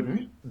usually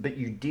wouldn't, but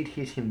you did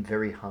hit him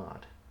very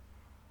hard.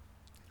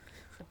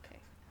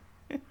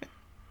 Okay.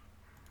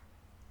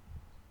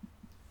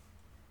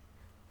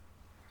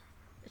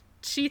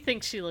 She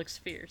thinks she looks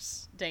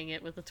fierce. Dang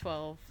it, with a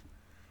 12.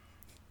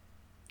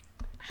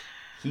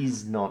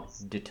 He's not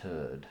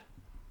deterred.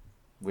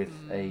 with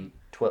a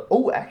 12.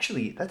 Oh,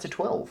 actually, that's a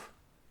 12.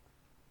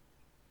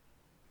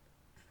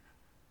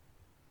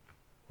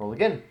 Roll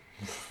again.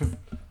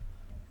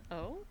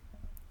 Oh?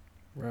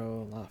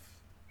 Roll off.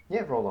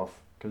 Yeah, roll off,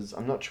 because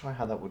I'm not sure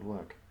how that would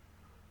work.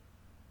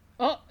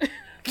 Oh!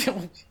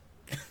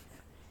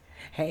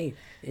 Hey,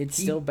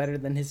 it's still better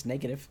than his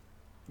negative.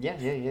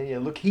 Yeah.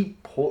 Look, he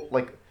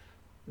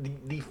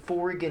the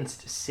 4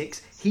 against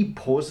 6. He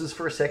pauses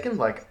for a second,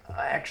 like,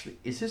 actually,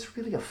 is this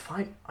really a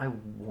fight I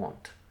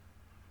want?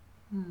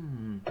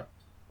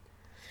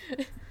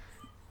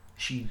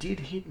 She did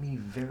hit me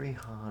very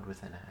hard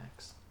with an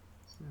axe.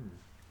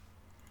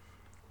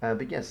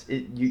 But yes,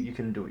 you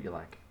can do what you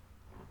like.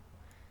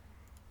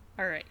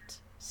 Alright.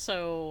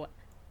 So,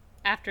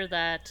 after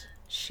that,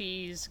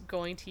 she's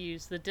going to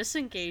use the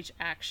disengage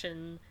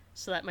action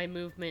so that my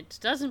movement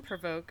doesn't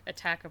provoke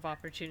attack of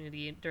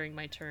opportunity during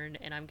my turn,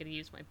 and I'm going to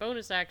use my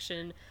bonus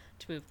action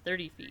to move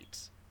 30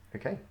 feet.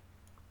 Okay.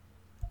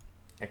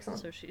 Excellent.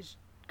 So she's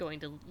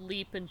going to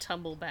leap and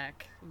tumble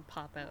back and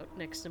pop out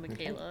next to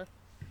Michaela.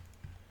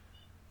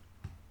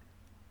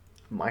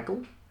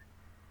 Michael?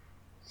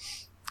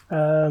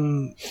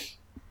 I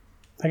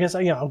guess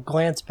I'll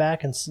glance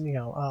back and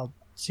I'll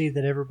see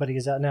that everybody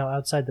is out now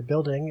outside the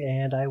building,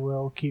 and I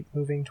will keep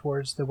moving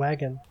towards the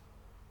wagon.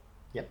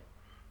 Yep.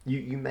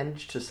 You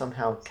managed to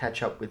somehow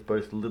catch up with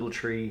both Little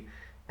Tree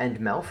and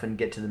Malf and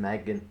get to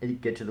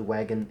the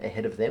wagon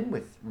ahead of them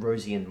with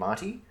Rosie and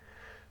Marty,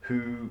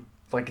 who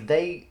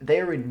they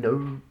are in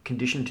no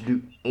condition to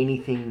do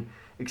anything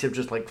except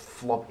just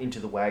flop into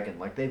the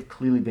wagon. They've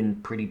clearly been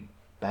pretty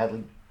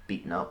badly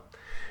beaten up.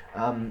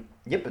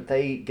 But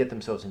they get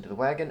themselves into the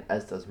wagon,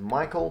 as does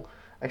Michael.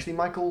 Actually,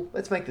 Michael,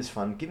 let's make this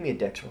fun. Give me a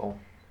dex roll.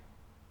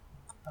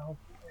 Oh.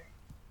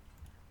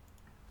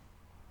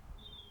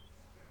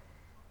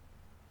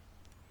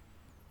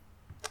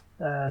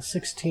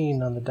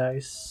 16 on the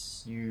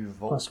dice. You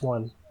vault. Plus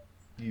 1.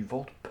 You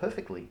vault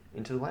perfectly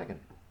into the wagon.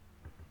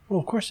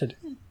 Well, of course I do.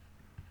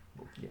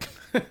 Yeah.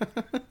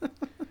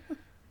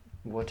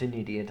 What an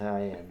idiot I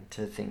am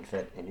to think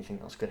that anything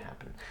else could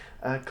happen.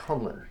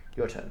 Conlon,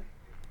 your turn.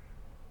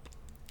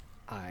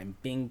 I'm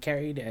being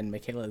carried, and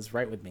Michaela is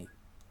right with me.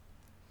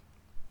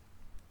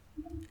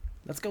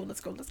 Let's go.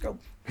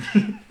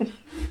 Yeah,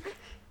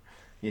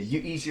 you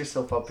ease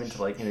yourself up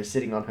into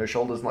sitting on her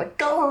shoulders and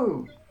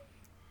go!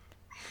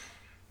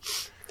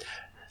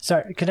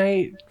 Sorry, can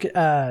I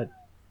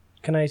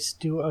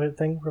do a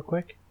thing real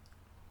quick?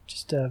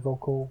 Just a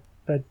vocal.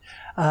 But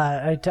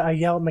I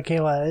yell at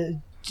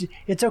Michaela,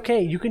 it's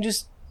okay,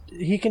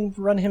 he can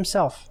run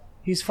himself.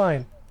 He's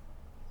fine.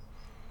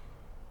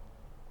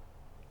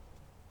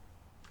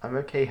 I'm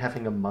okay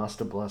having a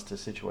Master Blaster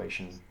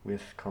situation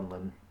with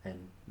Conlon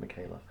and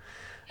Michaela.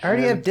 I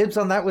already have dibs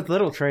on that with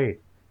Little Tree.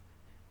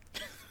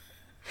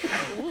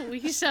 Ooh,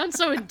 he sounds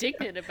so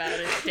indignant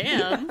about it.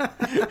 Damn.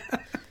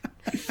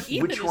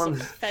 Ethan Which is one's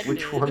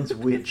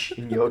offended. which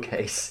in your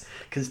case?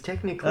 Because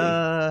technically...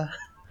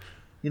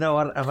 You know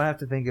what? I'm gonna have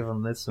to think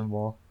of this some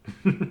more.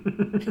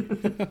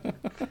 Okay,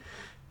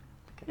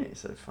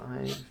 so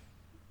 5...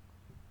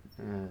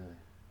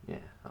 yeah,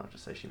 I'll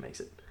just say she makes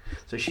it.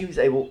 So she was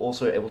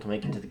also able to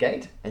make it to the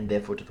gate, and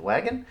therefore to the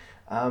wagon.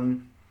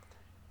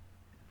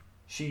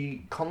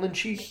 She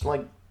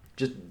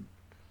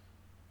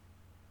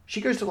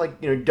goes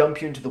to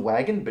dump you into the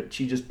wagon, but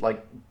she just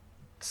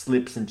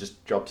slips and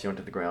just drops you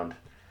onto the ground.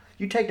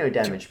 You take no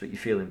damage, but you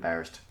feel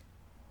embarrassed.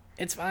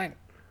 It's fine.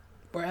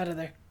 We're out of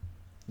there.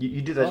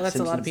 You do that. Well, that's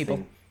Simpsons a lot of people.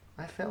 thing.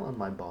 I fell on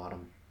my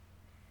bottom.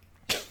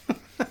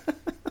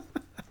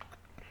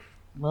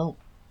 Well,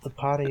 the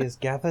party is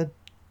gathered.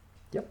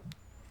 Yep.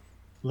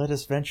 Let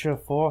us venture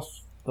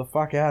forth the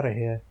fuck out of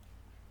here.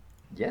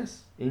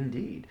 Yes,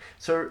 indeed.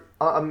 So,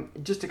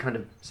 just to kind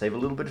of save a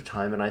little bit of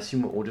time, and I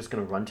assume we're all just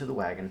going to run to the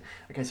wagon.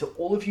 Okay, so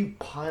all of you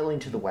pile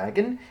into the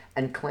wagon,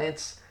 and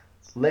Clance,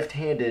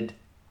 left-handed,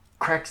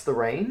 cracks the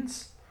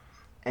reins,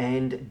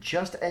 and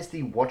just as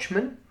the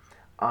watchmen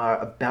are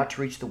about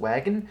to reach the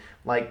wagon,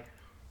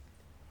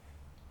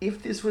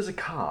 if this was a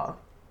car,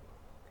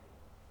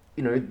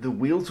 the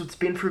wheels would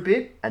spin for a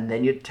bit, and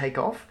then you'd take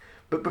off.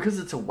 But because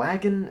it's a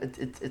wagon,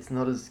 it's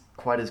not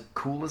quite as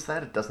cool as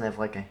that. It doesn't have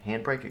a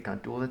handbrake. It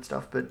can't do all that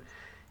stuff. But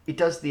it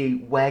does the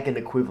wagon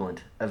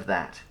equivalent of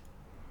that.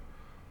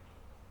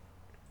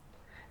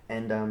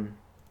 And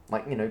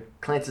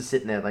Clance is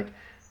sitting there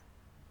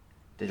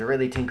did you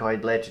really think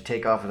I'd let you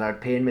take off without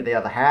paying me the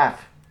other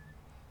half?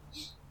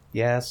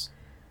 Yes.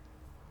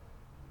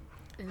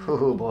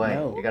 Oh boy,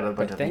 No, you got a bunch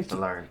but of things thank to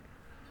you. learn.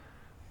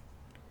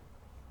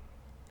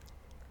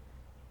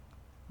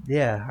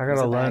 Yeah, I There's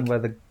gotta a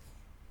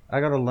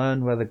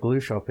learn where the glue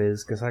shop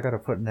is, because I gotta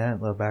put an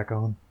antler back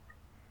on.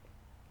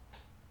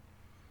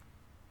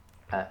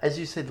 As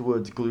you said the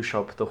words glue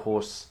shop, the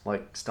horse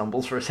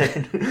stumbles for a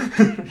second.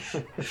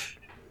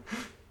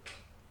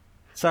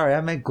 Sorry,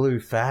 I meant glue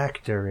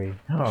factory.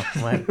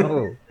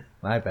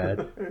 My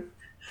bad.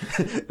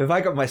 Have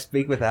I got my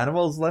speak with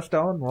animals left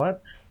on?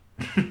 What?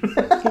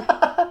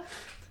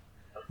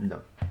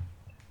 No.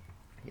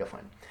 You're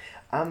fine.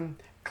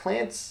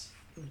 Clance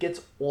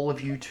gets all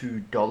of you to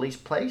Dolly's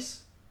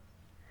place,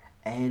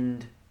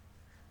 and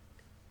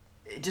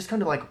it just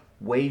kind of like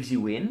waves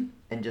you in,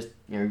 and just,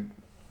 you know,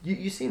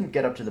 you see him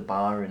get up to the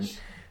bar,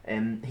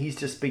 and he's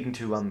just speaking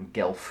to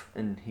Gelf,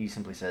 and he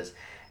simply says,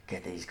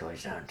 "Get these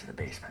guys down to the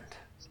basement,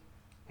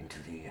 into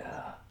the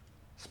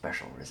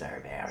special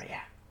reserve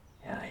area."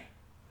 Aye.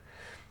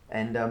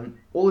 And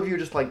all of you are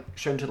just like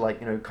shown to, like,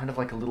 you know, kind of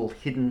like a little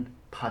hidden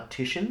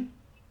partition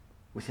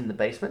within the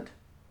basement,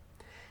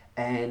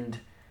 and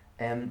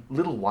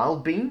little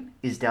Wild Bean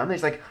is down there.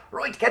 He's like,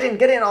 "Right, get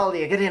in, all of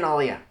you, get in, all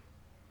of you.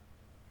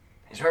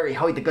 It's where we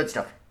hide the good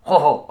stuff. Ho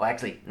ho! Oh,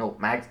 actually, no,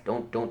 Mags,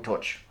 don't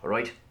touch. All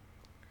right,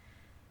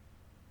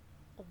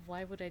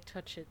 Why would I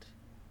touch it?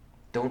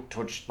 don't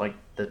touch like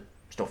the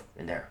stuff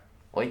in there.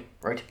 Right,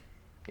 right,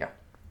 yeah."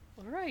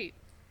 All right.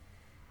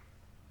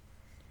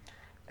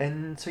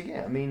 And so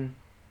yeah, I mean,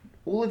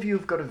 all of you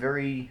have got a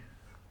very.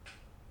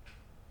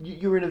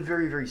 You're in a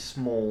very, very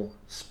small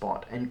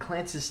spot, and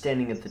Clance is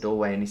standing at the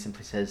doorway, and he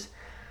simply says,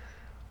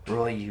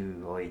 "Roy,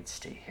 I'd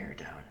stay here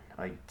down.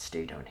 I'd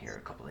stay down here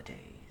a couple of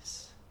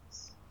days.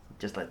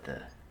 Just let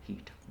the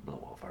heat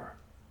blow over."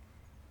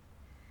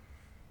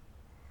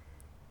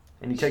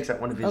 And he takes out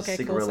one of his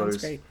Okay, cool. Sounds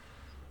cigarillos, great.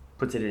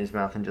 puts it in his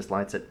mouth, and just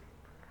lights it.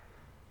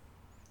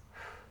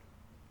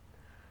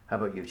 "How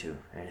about you two?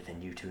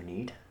 Anything you two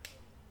need?"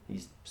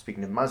 He's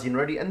speaking to Muzzy and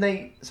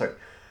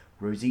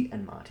Rosie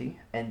and Marty,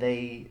 and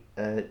they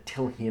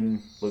tell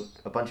him, "Look,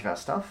 a bunch of our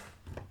stuff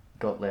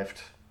got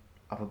left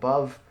up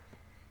above.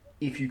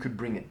 If you could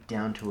bring it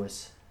down to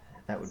us,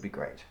 that would be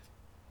great."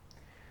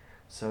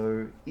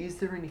 So, is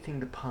there anything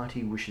the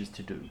party wishes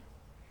to do?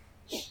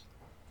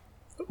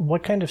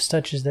 What kind of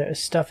stuff is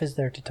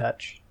there to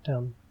touch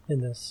down in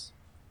this?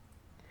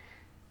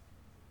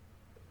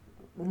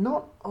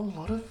 Not a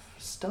lot of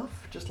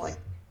stuff, just like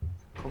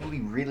probably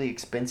really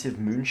expensive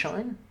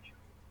moonshine.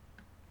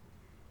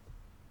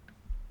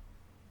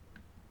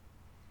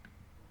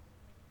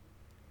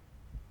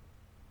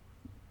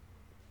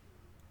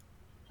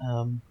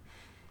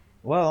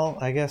 Well,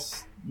 I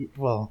guess.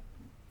 Well,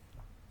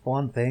 for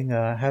one thing,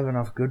 have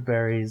enough good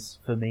berries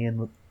for me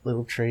and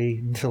Little Tree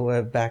until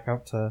we're back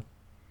to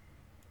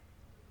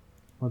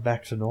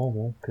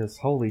normal. Because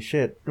holy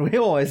shit, we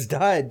almost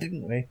died,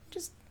 didn't we?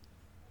 Just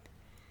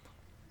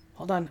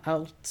hold on.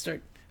 I'll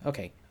start.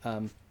 Okay.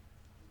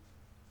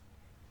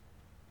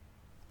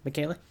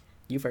 Michaela,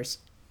 you first.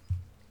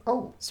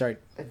 Oh,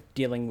 Start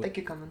dealing with thank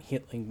you, Conlon.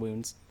 healing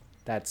wounds.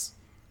 That's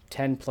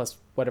 10 plus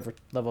whatever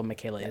level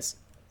Michaela is.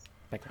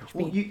 Back to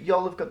Well, me.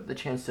 y'all have got the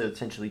chance to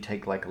essentially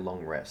take like a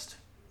long rest.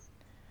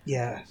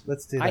 Yeah,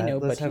 let's do that. I know,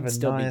 let's but he'd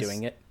still be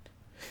doing it.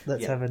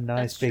 Let's Yeah, have a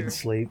nice that's big true.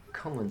 sleep.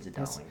 Conlon's a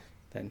Yes.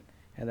 darling.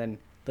 Then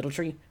Little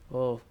Tree.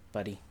 Oh,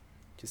 buddy,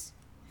 just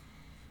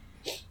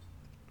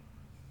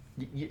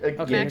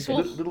Okay,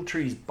 Maxwell? Little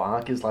Tree's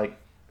bark is like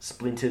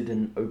splintered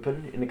and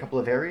open in a couple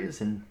of areas,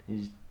 and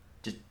he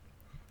just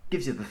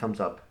gives you the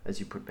thumbs up as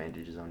you put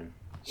bandages on him.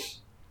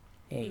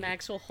 hey.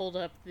 Max will hold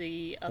up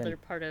the other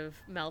part of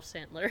Malph's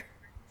antler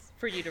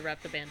for you to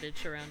wrap the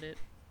bandage around it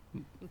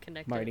and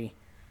connect it. Marty,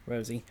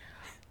 Rosie.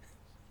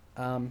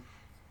 I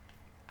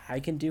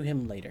can do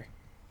him later.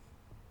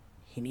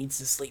 He needs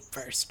to sleep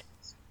first.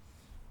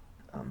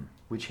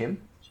 Which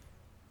him?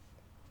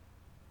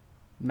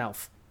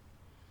 Mouth.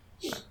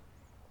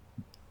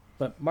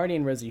 But Marty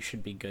and Rosie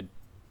should be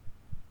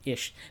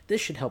good-ish.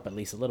 This should help at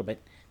least a little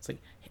bit. It's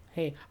like,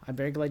 hey, I'm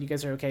very glad you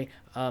guys are okay.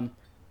 Are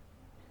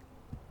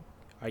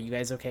you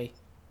guys okay?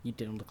 You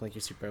didn't look like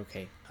you're super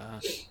okay.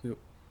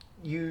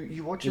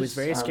 You watch It was as,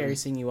 very scary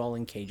seeing you all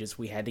in cages.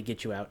 We had to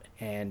get you out,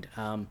 and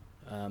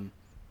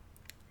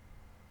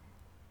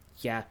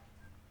yeah.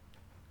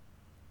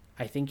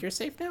 I think you're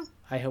safe now.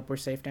 I hope we're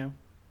safe now.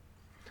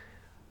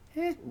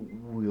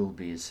 We'll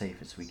be as safe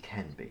as we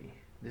can be.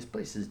 This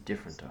place is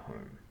different to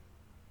home.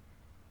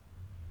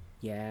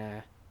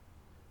 Yeah.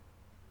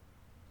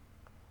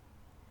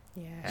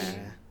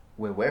 Yeah.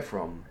 Where we're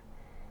from,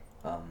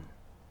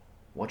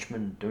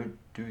 watchmen don't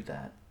do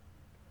that.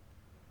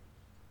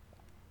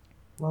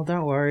 Well,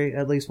 don't worry.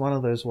 At least one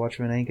of those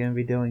watchmen ain't gonna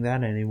be doing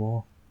that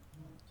anymore.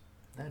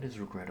 That is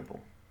regrettable.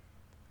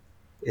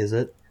 Is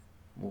it?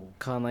 Well,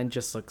 Conline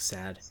just looks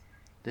sad.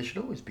 there should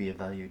always be a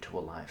value to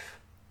a life.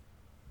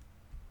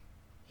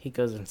 He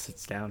goes and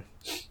sits down.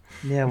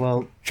 Yeah,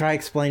 well, try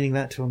explaining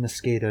that to a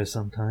mosquito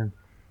sometime.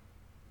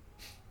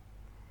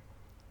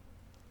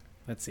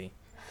 Let's see.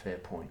 Fair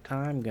point.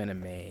 I'm gonna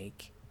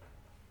make.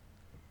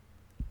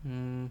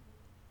 Would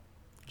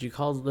you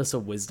call this a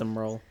wisdom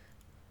roll?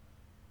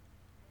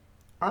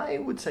 I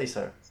would say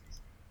so.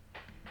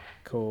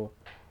 Cool.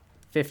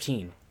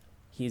 15.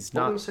 He's I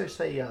would not also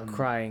say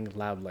crying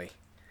loudly.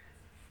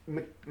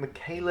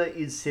 Michaela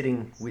is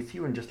sitting with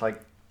you and just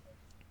like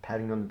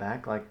patting on the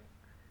back, like,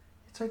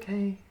 "It's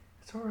okay,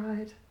 it's all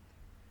right.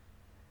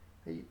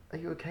 Are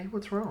you okay?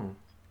 What's wrong?"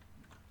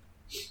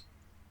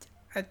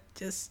 I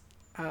just,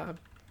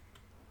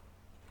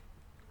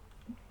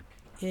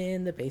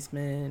 in the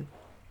basement.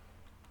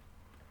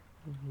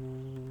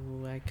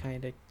 Ooh, I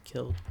kind of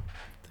killed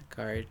the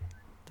guard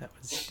that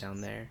was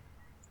down there.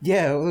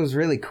 Yeah, it was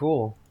really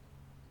cool.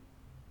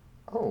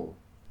 Oh,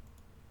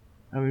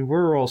 I mean, we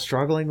were all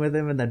struggling with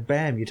him, and then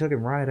bam, you took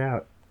him right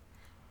out.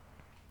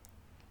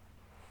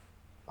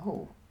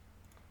 oh.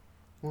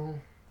 Well,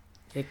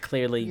 It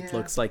clearly Yeah.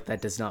 looks like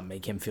that does not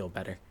make him feel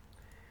better.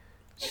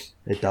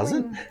 It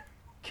doesn't?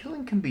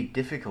 Killing can be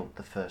difficult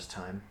the first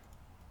time.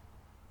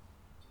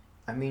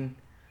 I mean,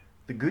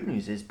 the good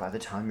news is by the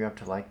time you're up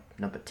to like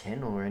number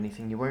 10 or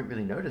anything, you won't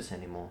really notice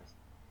anymore.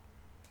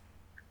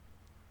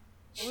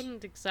 I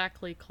wouldn't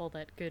exactly call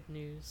that good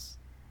news.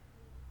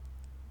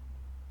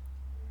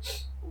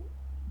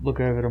 Look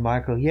over to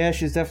Michael. Yeah,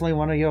 she's definitely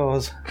one of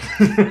yours.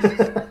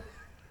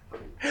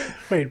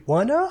 Wait,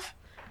 one of?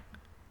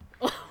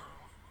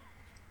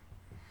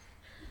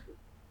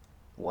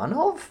 One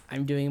of?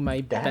 I'm doing my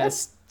Dad?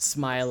 best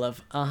smile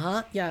of,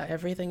 yeah,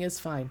 everything is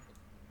fine.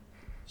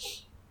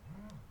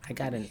 I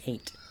got an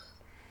 8.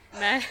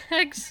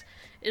 Max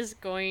is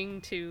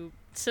going to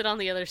sit on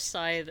the other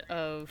side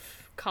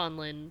of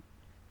Conlon,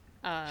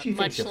 She thinks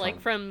much you're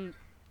like fun.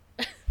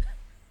 from...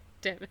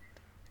 Damn it.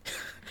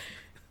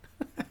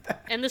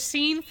 And the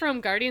scene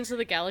from Guardians of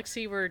the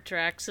Galaxy where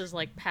Drax is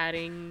like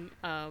patting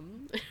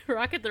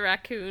Rocket the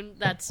Raccoon,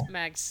 that's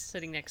Max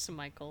sitting next to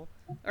Michael.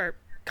 Or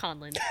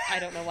Conlon. I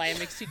don't know why I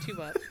mixed you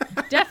two up.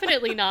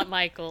 Definitely not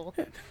Michael.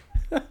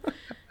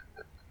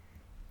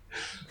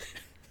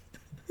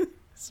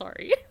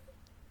 Sorry.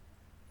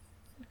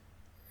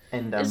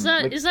 And Is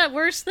that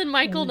worse than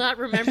Michael not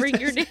remembering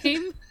your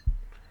name?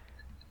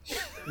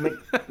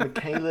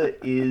 Michaela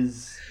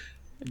is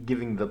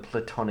giving the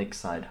platonic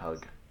side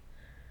hug.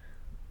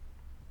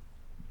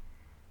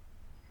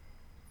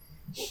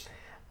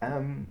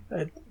 Oh,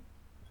 sorry,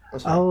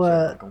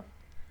 sorry, Michael.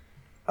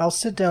 I'll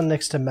sit down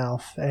next to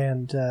Malf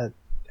and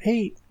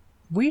hey,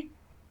 we've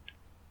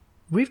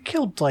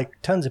killed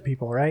like tons of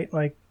people, right?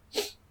 Like,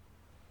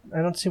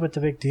 I don't see what the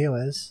big deal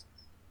is.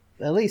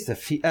 At least a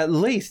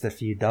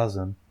few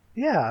dozen.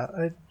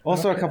 Yeah.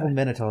 Also, a couple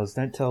Minotaurs.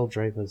 Don't tell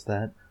Drapers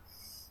that.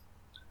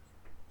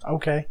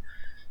 Okay.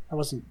 I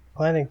wasn't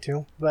planning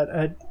to, but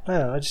I don't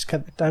know. I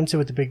don't see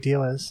what the big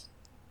deal is.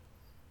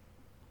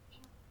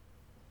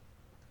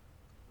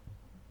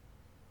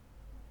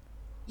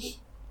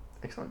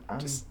 Excellent.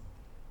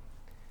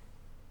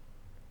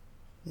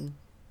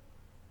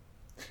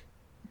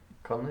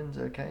 Conlon's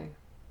okay?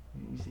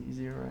 Is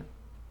he alright?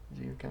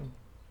 Is he okay?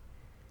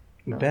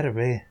 We No? better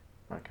be.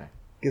 Okay.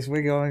 Because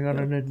we're going on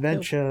an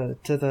adventure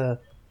to the...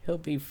 He'll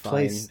be fine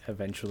Place.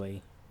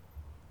 eventually.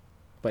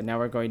 But now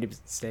we're going to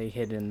stay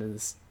hidden in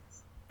this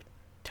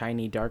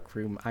tiny dark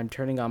room. I'm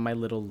turning on my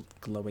little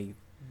glowy,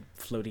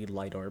 floaty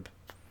light orb.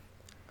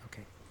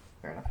 Okay.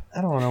 Fair enough.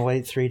 I don't want to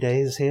wait 3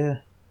 days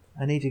here.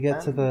 I need to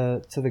get to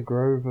the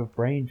Grove of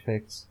Brain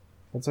Fix.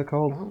 What's it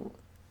called? Well,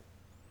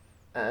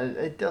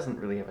 it doesn't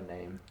really have a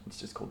name. It's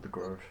just called the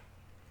Grove.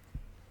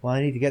 Well,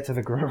 I need to get to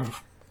the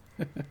Grove.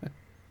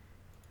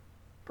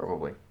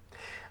 Probably.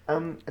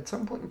 At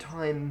some point in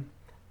time,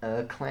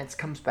 Clance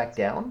comes back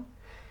down,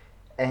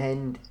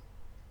 and,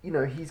 you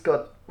know, he's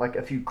got, like,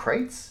 a few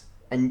crates,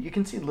 and you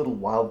can see little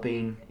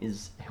Wildbean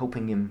is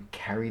helping him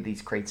carry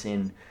these crates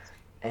in,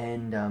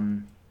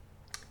 and,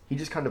 he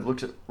just kind of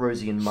looks at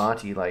Rosie and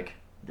Marty like,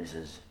 this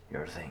is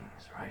your things,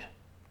 right?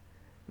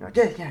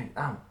 Yeah,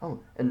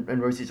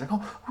 and Rosie's like,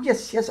 oh,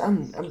 yes,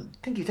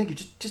 thank you,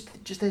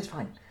 just there's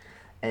fine.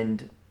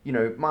 And, you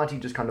know, Marty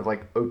just kind of,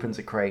 like, opens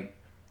a crate,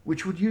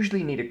 which would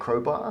usually need a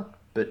crowbar,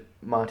 but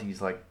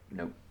Marty's like,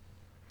 nope.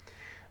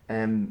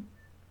 And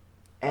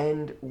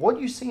what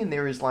you see in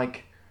there is,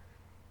 like,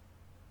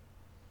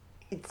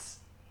 it's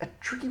a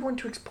tricky one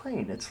to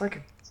explain. It's like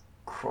a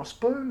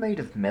crossbow made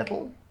of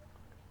metal,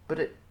 but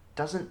it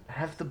doesn't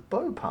have the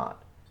bow part.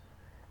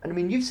 And I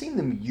mean, you've seen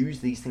them use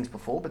these things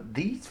before, but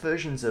these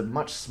versions are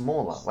much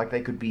smaller. Like,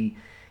 they could be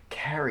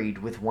carried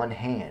with one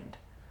hand.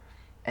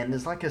 And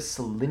there's like a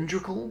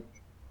cylindrical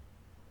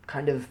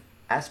kind of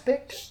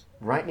aspect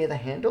right near the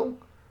handle.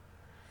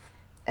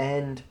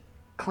 And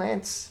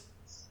Clance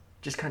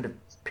just kind of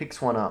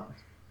picks one up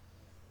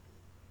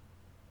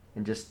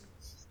and just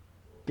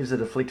gives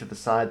it a flick to the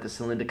side. The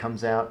cylinder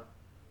comes out,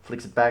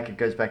 flicks it back, it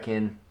goes back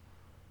in.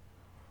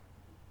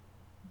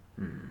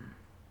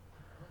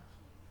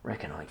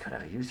 Reckon I could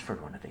have a use for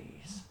one of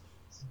these.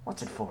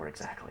 What's it for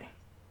exactly?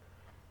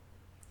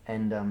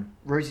 And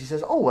Rosie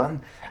says,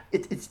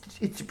 it's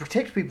to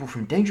protect people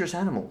from dangerous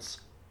animals.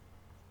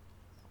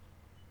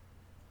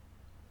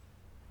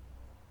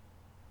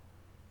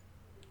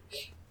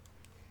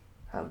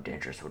 How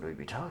dangerous would we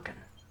be talking?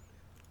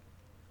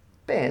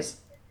 Bears?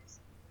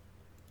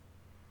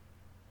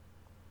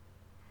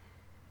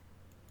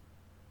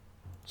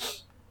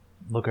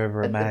 Look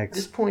over at Max. At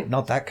this point,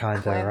 not that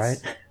kind though, right?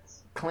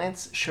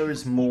 Clance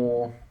shows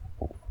more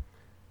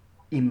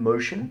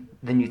emotion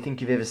than you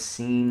think you've ever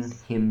seen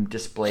him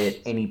display at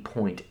any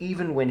point,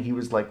 even when he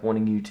was like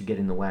wanting you to get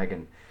in the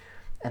wagon.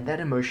 And that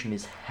emotion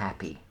is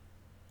happy.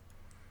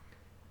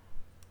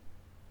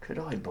 Could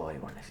I buy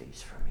one of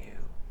these from you?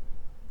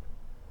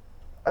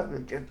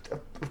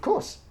 Of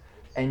course.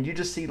 And you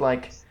just see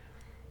like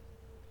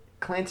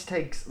Clance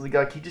takes,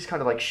 like, he just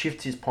kind of, like,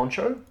 shifts his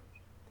poncho,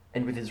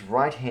 and with his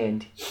right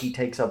hand, he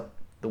takes up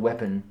the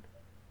weapon,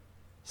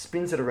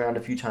 spins it around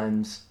a few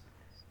times,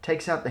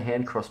 takes out the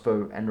hand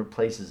crossbow, and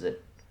replaces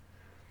it.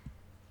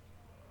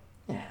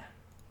 Yeah.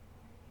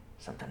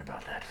 Something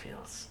about that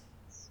feels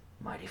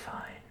mighty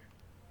fine.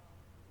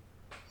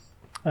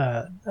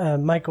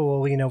 Michael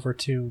will lean over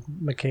to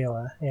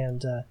Michaela,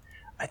 and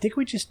I think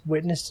we just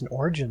witnessed an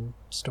origin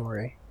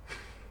story.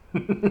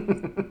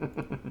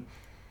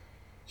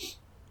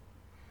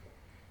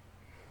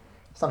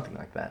 Something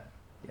like that,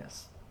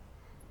 yes.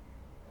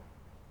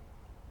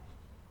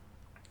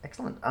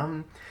 Excellent.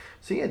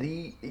 So yeah,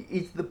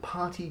 is the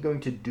party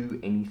going to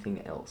do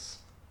anything else?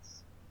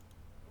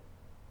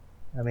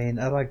 I mean,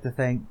 I'd like to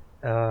thank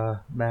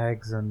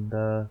Mags and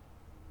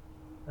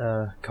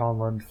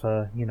Conlon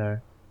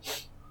for,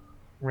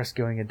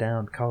 rescuing a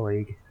downed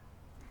colleague.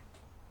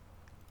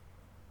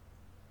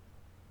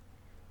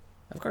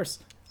 Of course,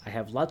 I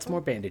have lots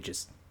more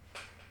bandages.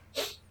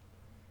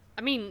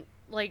 I mean,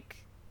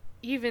 like,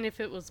 even if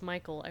it was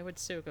Michael, I would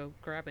still go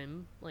grab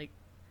him. Like,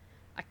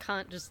 I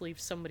can't just leave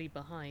somebody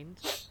behind.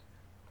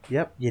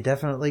 Yep, you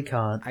definitely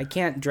can't. I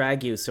can't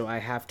drag you, so I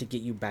have to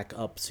get you back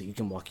up so you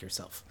can walk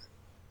yourself.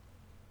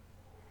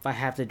 If I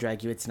have to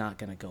drag you, it's not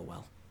gonna go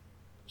well.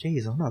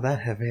 Jeez, I'm not that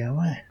heavy, am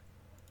I?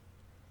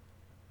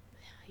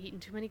 Eating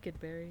too many good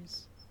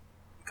berries.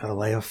 Gotta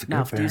lay off the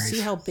Now, good do you berries.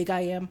 see how big I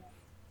am?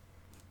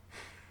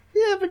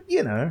 Yeah, but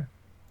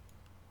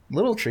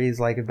Little Tree's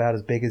like about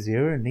as big as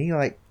you, and he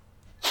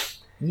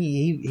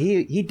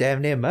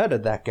damn near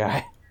murdered that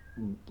guy.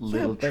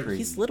 Little but Tree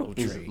he's Little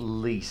is Tree. at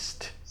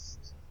least,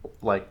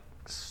 like,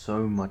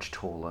 so much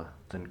taller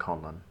than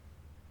Conlon.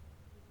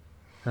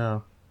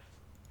 Oh.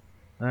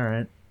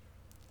 Alright.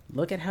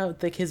 Look at how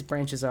thick his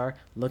branches are.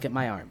 Look at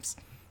my arms.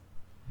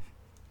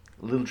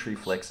 Little Tree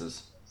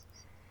flexes.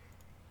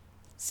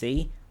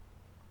 See?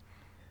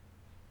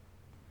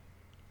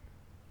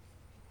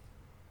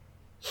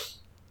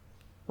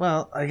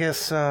 Well, I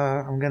guess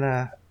I'm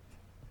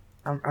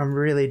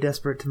really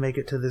desperate to make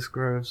it to this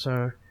grove,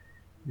 so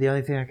the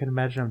only thing I can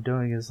imagine I'm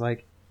doing is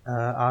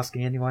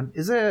asking anyone,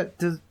 is there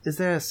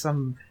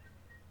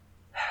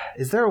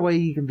a way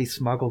you can be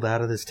smuggled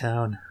out of this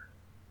town?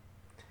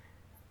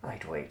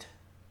 Wait.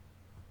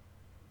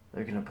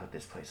 They're gonna put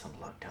this place on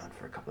lockdown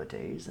for a couple of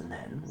days, and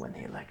then when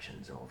the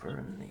election's over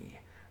and the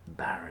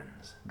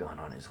Baron's gone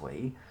on his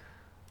way,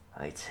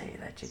 I'd say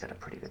that you got a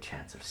pretty good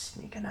chance of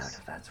sneaking out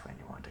if that's when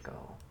you want to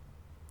go.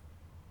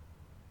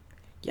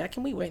 Yeah,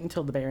 can we wait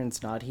until the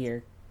Baron's not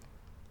here?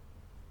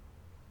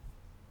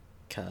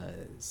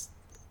 'Cause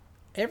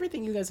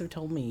everything you guys have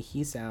told me,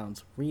 he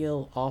sounds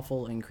real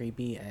awful and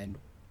creepy and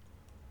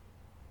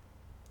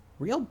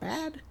real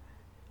bad.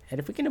 And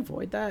if we can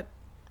avoid that,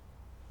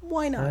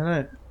 why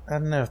not? I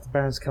don't know if the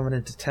Baron's coming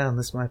into town.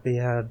 This might be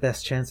our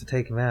best chance to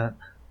take him out.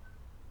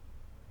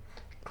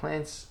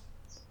 Clance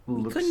We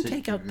looks couldn't at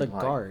take out you the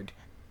like- guard.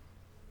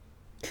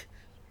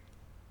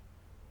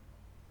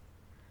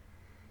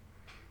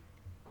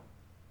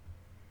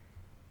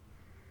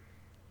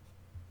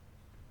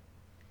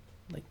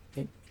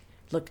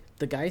 Look,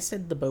 the guy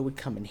said the bow would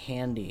come in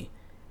handy.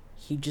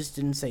 He just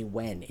didn't say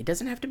when. It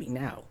doesn't have to be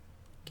now.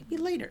 It can be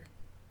later.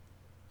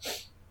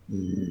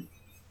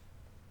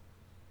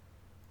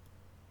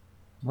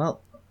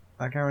 Well,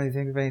 I can't really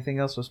think of anything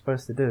else we're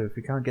supposed to do. If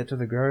we can't get to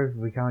the grove,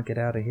 we can't get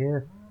out of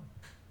here,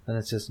 then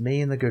it's just me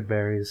and the good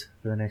berries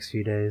for the next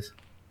few days.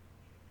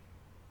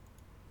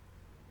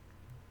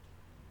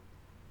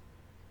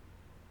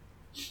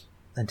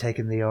 And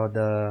taking the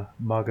odd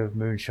mug of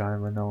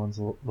moonshine when no one's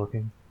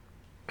looking.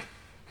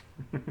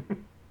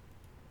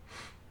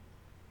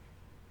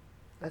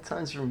 That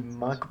sounds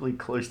remarkably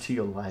close to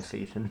your life,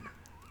 Ethan.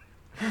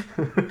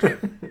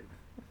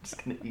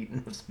 Just gonna eat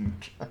enough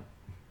moonshine.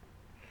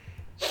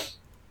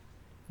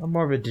 I'm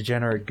more of a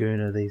degenerate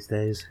gooner these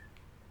days.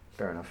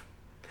 Fair enough.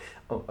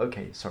 Oh,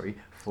 okay, sorry.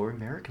 For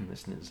American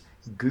listeners,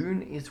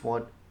 goon is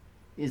what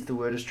is the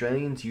word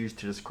Australians use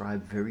to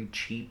describe very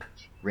cheap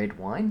red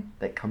wine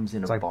that comes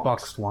in It's a like box.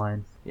 boxed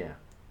wine. Yeah.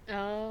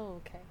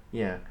 Oh, okay.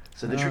 Yeah.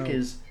 So the trick Oh,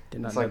 is,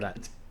 did not it's know like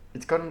that.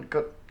 it's got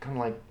kind of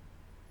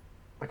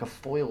like a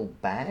foil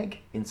bag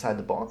inside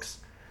the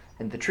box,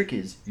 and the trick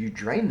is you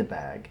drain the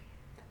bag,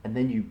 and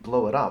then you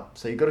blow it up,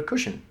 so you got a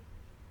cushion.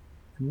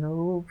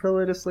 No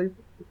pillow to sleep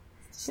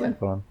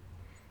on.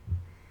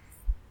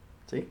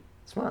 See,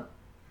 smart.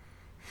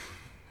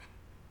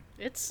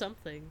 It's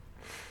something.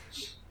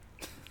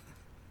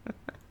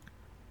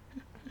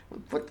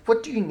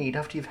 What do you need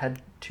after you've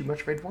had too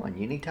much red wine?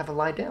 You need to have a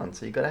lie down,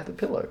 so you got to have a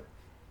pillow.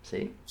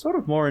 See? Sort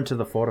of more into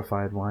the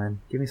fortified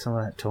wine. Give me some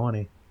of that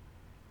tawny.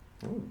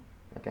 Ooh,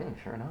 okay,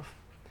 fair enough.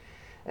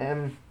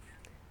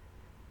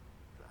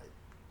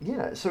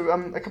 Yeah, so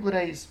a couple of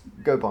days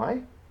go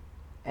by,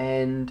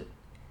 and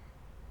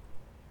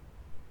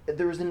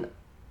there is an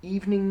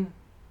evening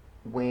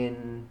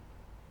when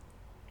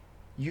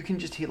you can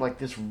just hear like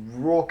this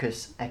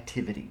raucous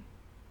activity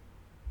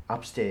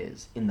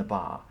upstairs in the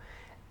bar,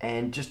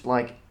 and just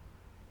like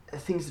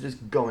things are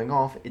just going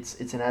off.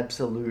 It's an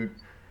absolute,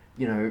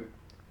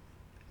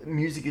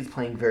 music is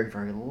playing very,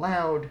 very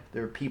loud.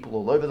 There are people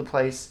all over the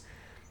place.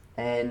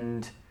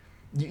 And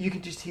you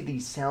can just hear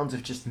these sounds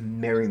of just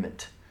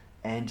merriment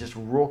and just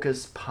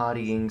raucous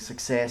partying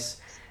success.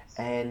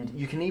 And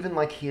you can even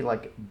like hear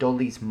like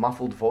Dolly's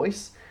muffled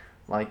voice,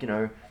 like,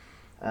 well,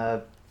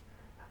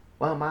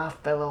 my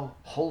fellow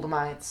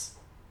Holdemites,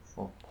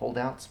 or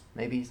holdouts,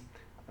 maybe.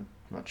 I'm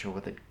not sure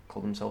what they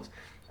call themselves.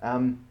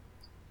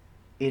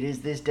 It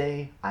is this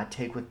day I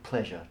take with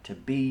pleasure to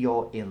be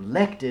your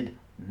elected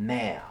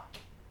mayor.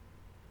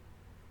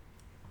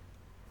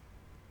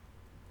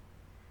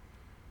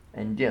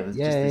 And yeah, there's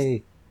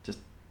Yay. just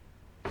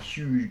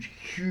huge,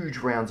 huge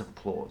rounds of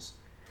applause.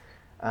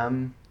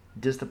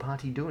 Does the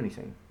party do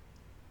anything?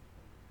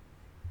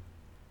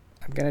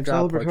 I'm gonna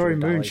draw a portrait Celebratory of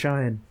Dolly.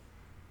 moonshine.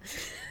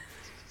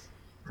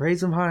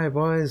 Raise them high,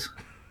 boys.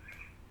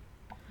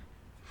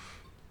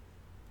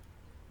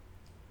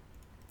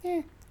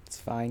 It's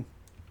fine.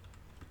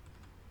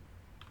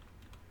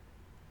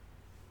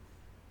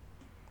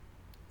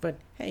 But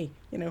hey,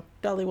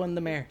 Dolly won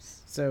the mayor.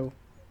 So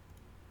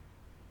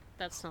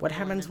That's not what the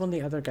happens one. when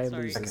the other guy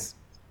Sorry. loses?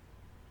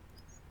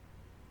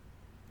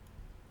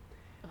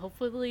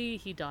 Hopefully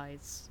he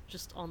dies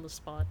just on the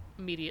spot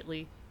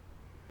immediately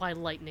by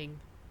lightning.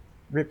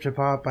 Ripped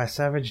apart by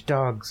savage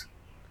dogs.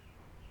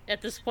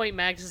 At this point,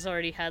 Max has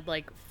already had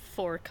like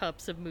 4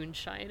 cups of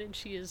moonshine, and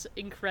she is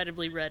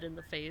incredibly red in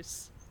the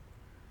face.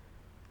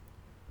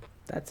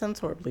 That sounds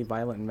horribly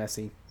violent and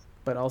messy.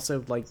 But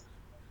also, like,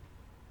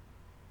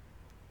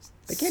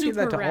 they can't do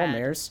that to Super all rad.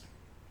 mayors.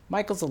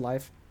 Michael's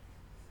alive.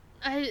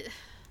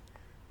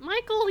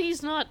 Michael,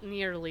 he's not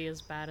nearly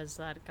as bad as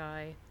that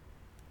guy.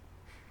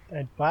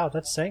 And wow,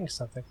 that's saying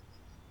something.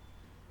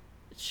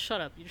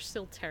 Shut up, you're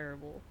still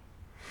terrible.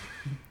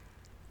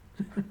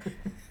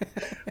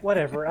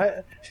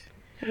 Whatever.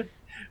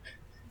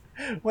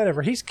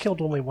 Whatever. He's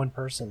killed only one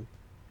person.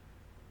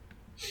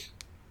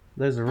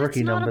 Those are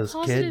rookie not a numbers,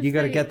 positive kid. You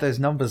gotta thing. get those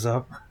numbers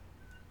up.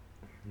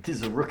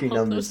 These are rookie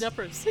Hold numbers. those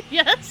numbers.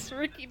 Yes,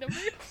 rookie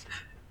numbers.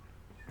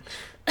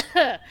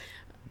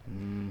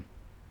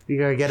 We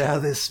gotta get out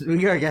of this. We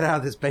gotta get out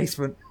of this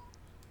basement.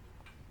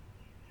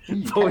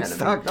 You Before we can, I mean,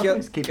 start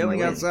nothing's keeping killing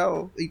you in.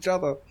 ourselves, each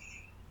other.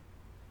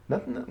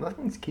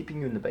 Nothing's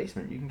keeping you in the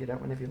basement. You can get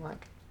out whenever you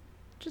like.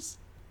 Just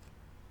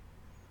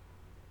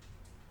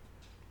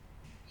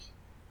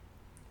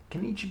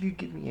Can each of you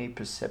give me a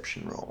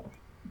perception roll?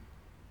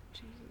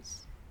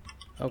 Jesus.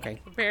 Okay.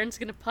 The Baron's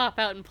gonna pop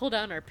out and pull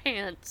down our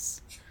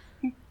pants.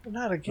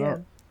 Not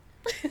again.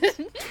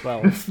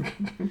 12.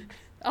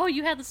 Oh,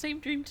 you had the same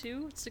dream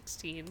too?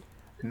 16.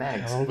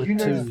 Mags, Oh, the you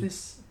noticed two.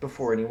 this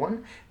before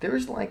anyone? There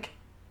is like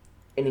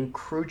an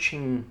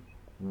encroaching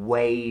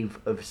wave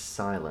of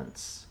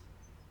silence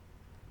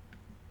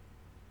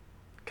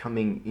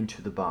coming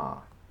into the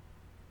bar.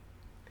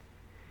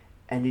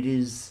 And it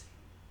is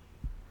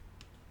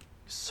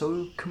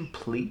so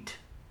complete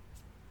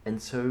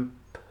and so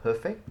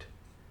perfect.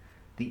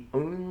 The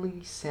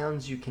only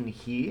sounds you can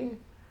hear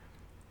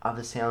are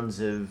the sounds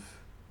of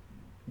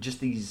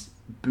just these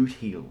boot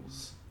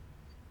heels.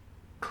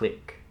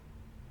 Click,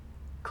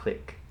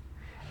 click,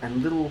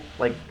 and little,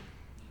 like,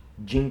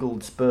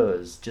 jingled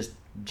spurs just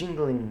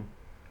jingling,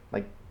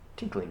 like,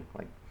 tinkling,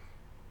 like,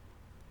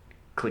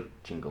 click,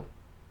 jingle,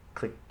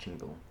 click,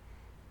 jingle,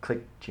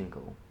 click,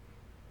 jingle,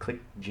 click,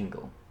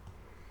 jingle.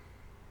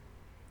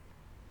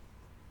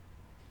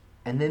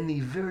 And then the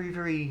very,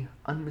 very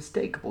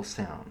unmistakable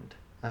sound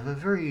of a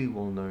very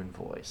well-known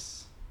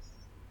voice.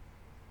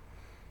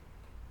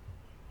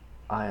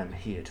 I am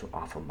here to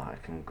offer my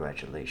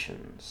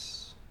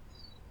congratulations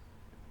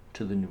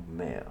to the new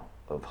mayor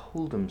of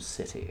Hold'em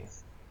City.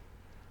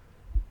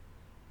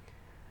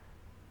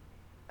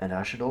 And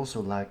I should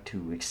also like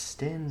to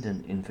extend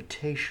an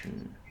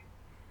invitation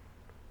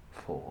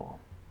for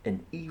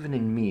an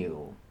evening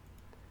meal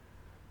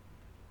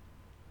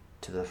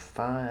to the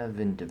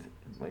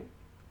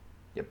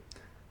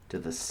to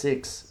the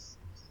 6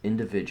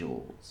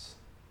 individuals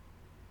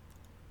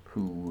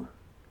who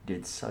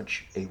did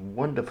such a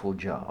wonderful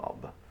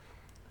job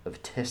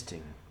of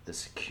testing the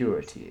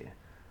security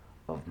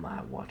of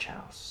my watch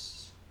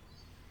house.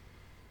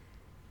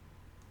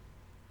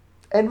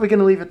 And we're going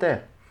to leave it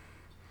there.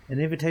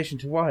 An invitation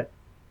to what?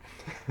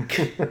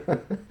 Dinner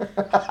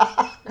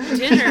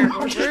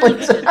or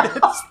Burlington.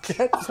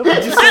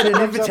 Somebody just said an comes up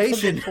from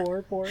invitation. the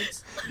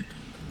floorboards.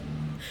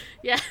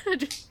 Yeah.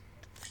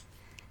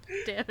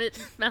 Damn it,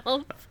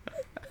 Malf.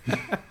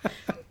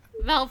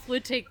 Malf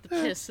would take the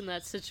piss in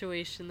that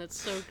situation.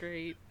 That's so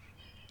great.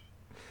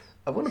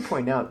 I want to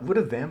point out, would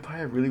a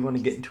vampire really want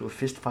to get into a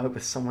fist fight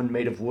with someone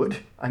made of wood?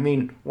 I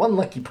mean, one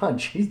lucky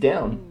punch, he's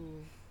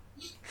down.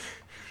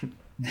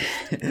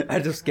 I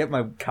just get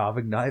my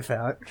carving knife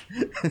out.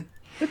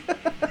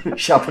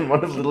 Sharpen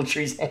one of Little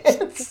Tree's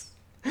hands.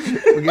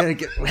 We're gonna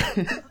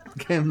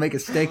gonna make a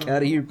steak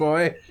out of you,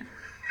 boy.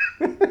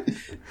 No,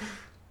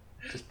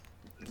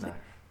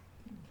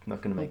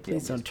 not gonna make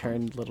Please it. don't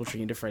turn Little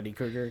Tree into Freddy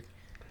Krueger.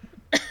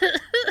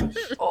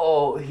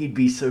 Oh, he'd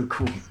be so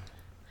cool.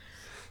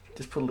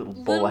 Just put a little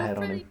bowler hat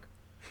on him.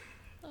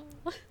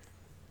 Oh.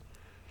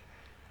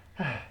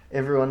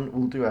 Everyone,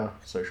 we'll do our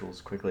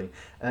socials quickly.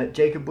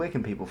 Jacob, where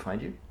can people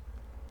find you?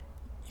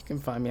 You can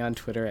find me on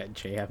Twitter at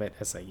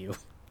jhabbitsiu.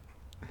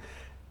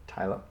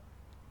 Tyler?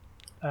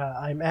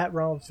 I'm at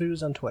Ronald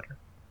Foos on Twitter.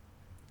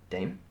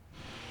 Dame?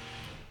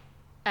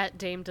 At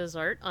Dame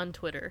Desart on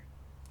Twitter.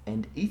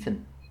 And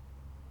Ethan?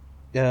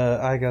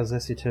 I go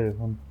Zessie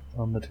too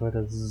on the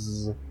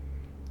Twitters.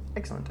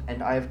 Excellent.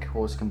 And I, of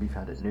course, can be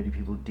found at Nerdy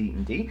People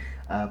D&D.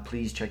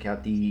 Please check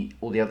out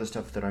all the other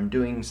stuff that I'm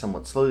doing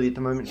somewhat slowly at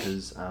the moment,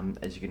 because,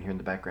 as you can hear in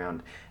the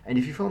background, and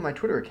if you follow my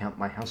Twitter account,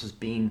 my house has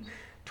been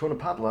torn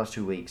apart the last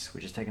 2 weeks,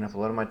 which has taken up a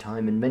lot of my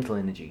time and mental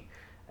energy.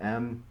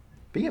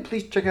 But yeah,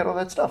 please check out all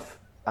that stuff.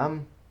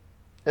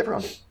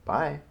 Everyone,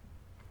 bye.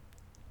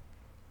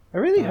 I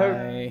really Bye.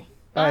 hope.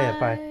 Oh yeah,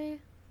 bye.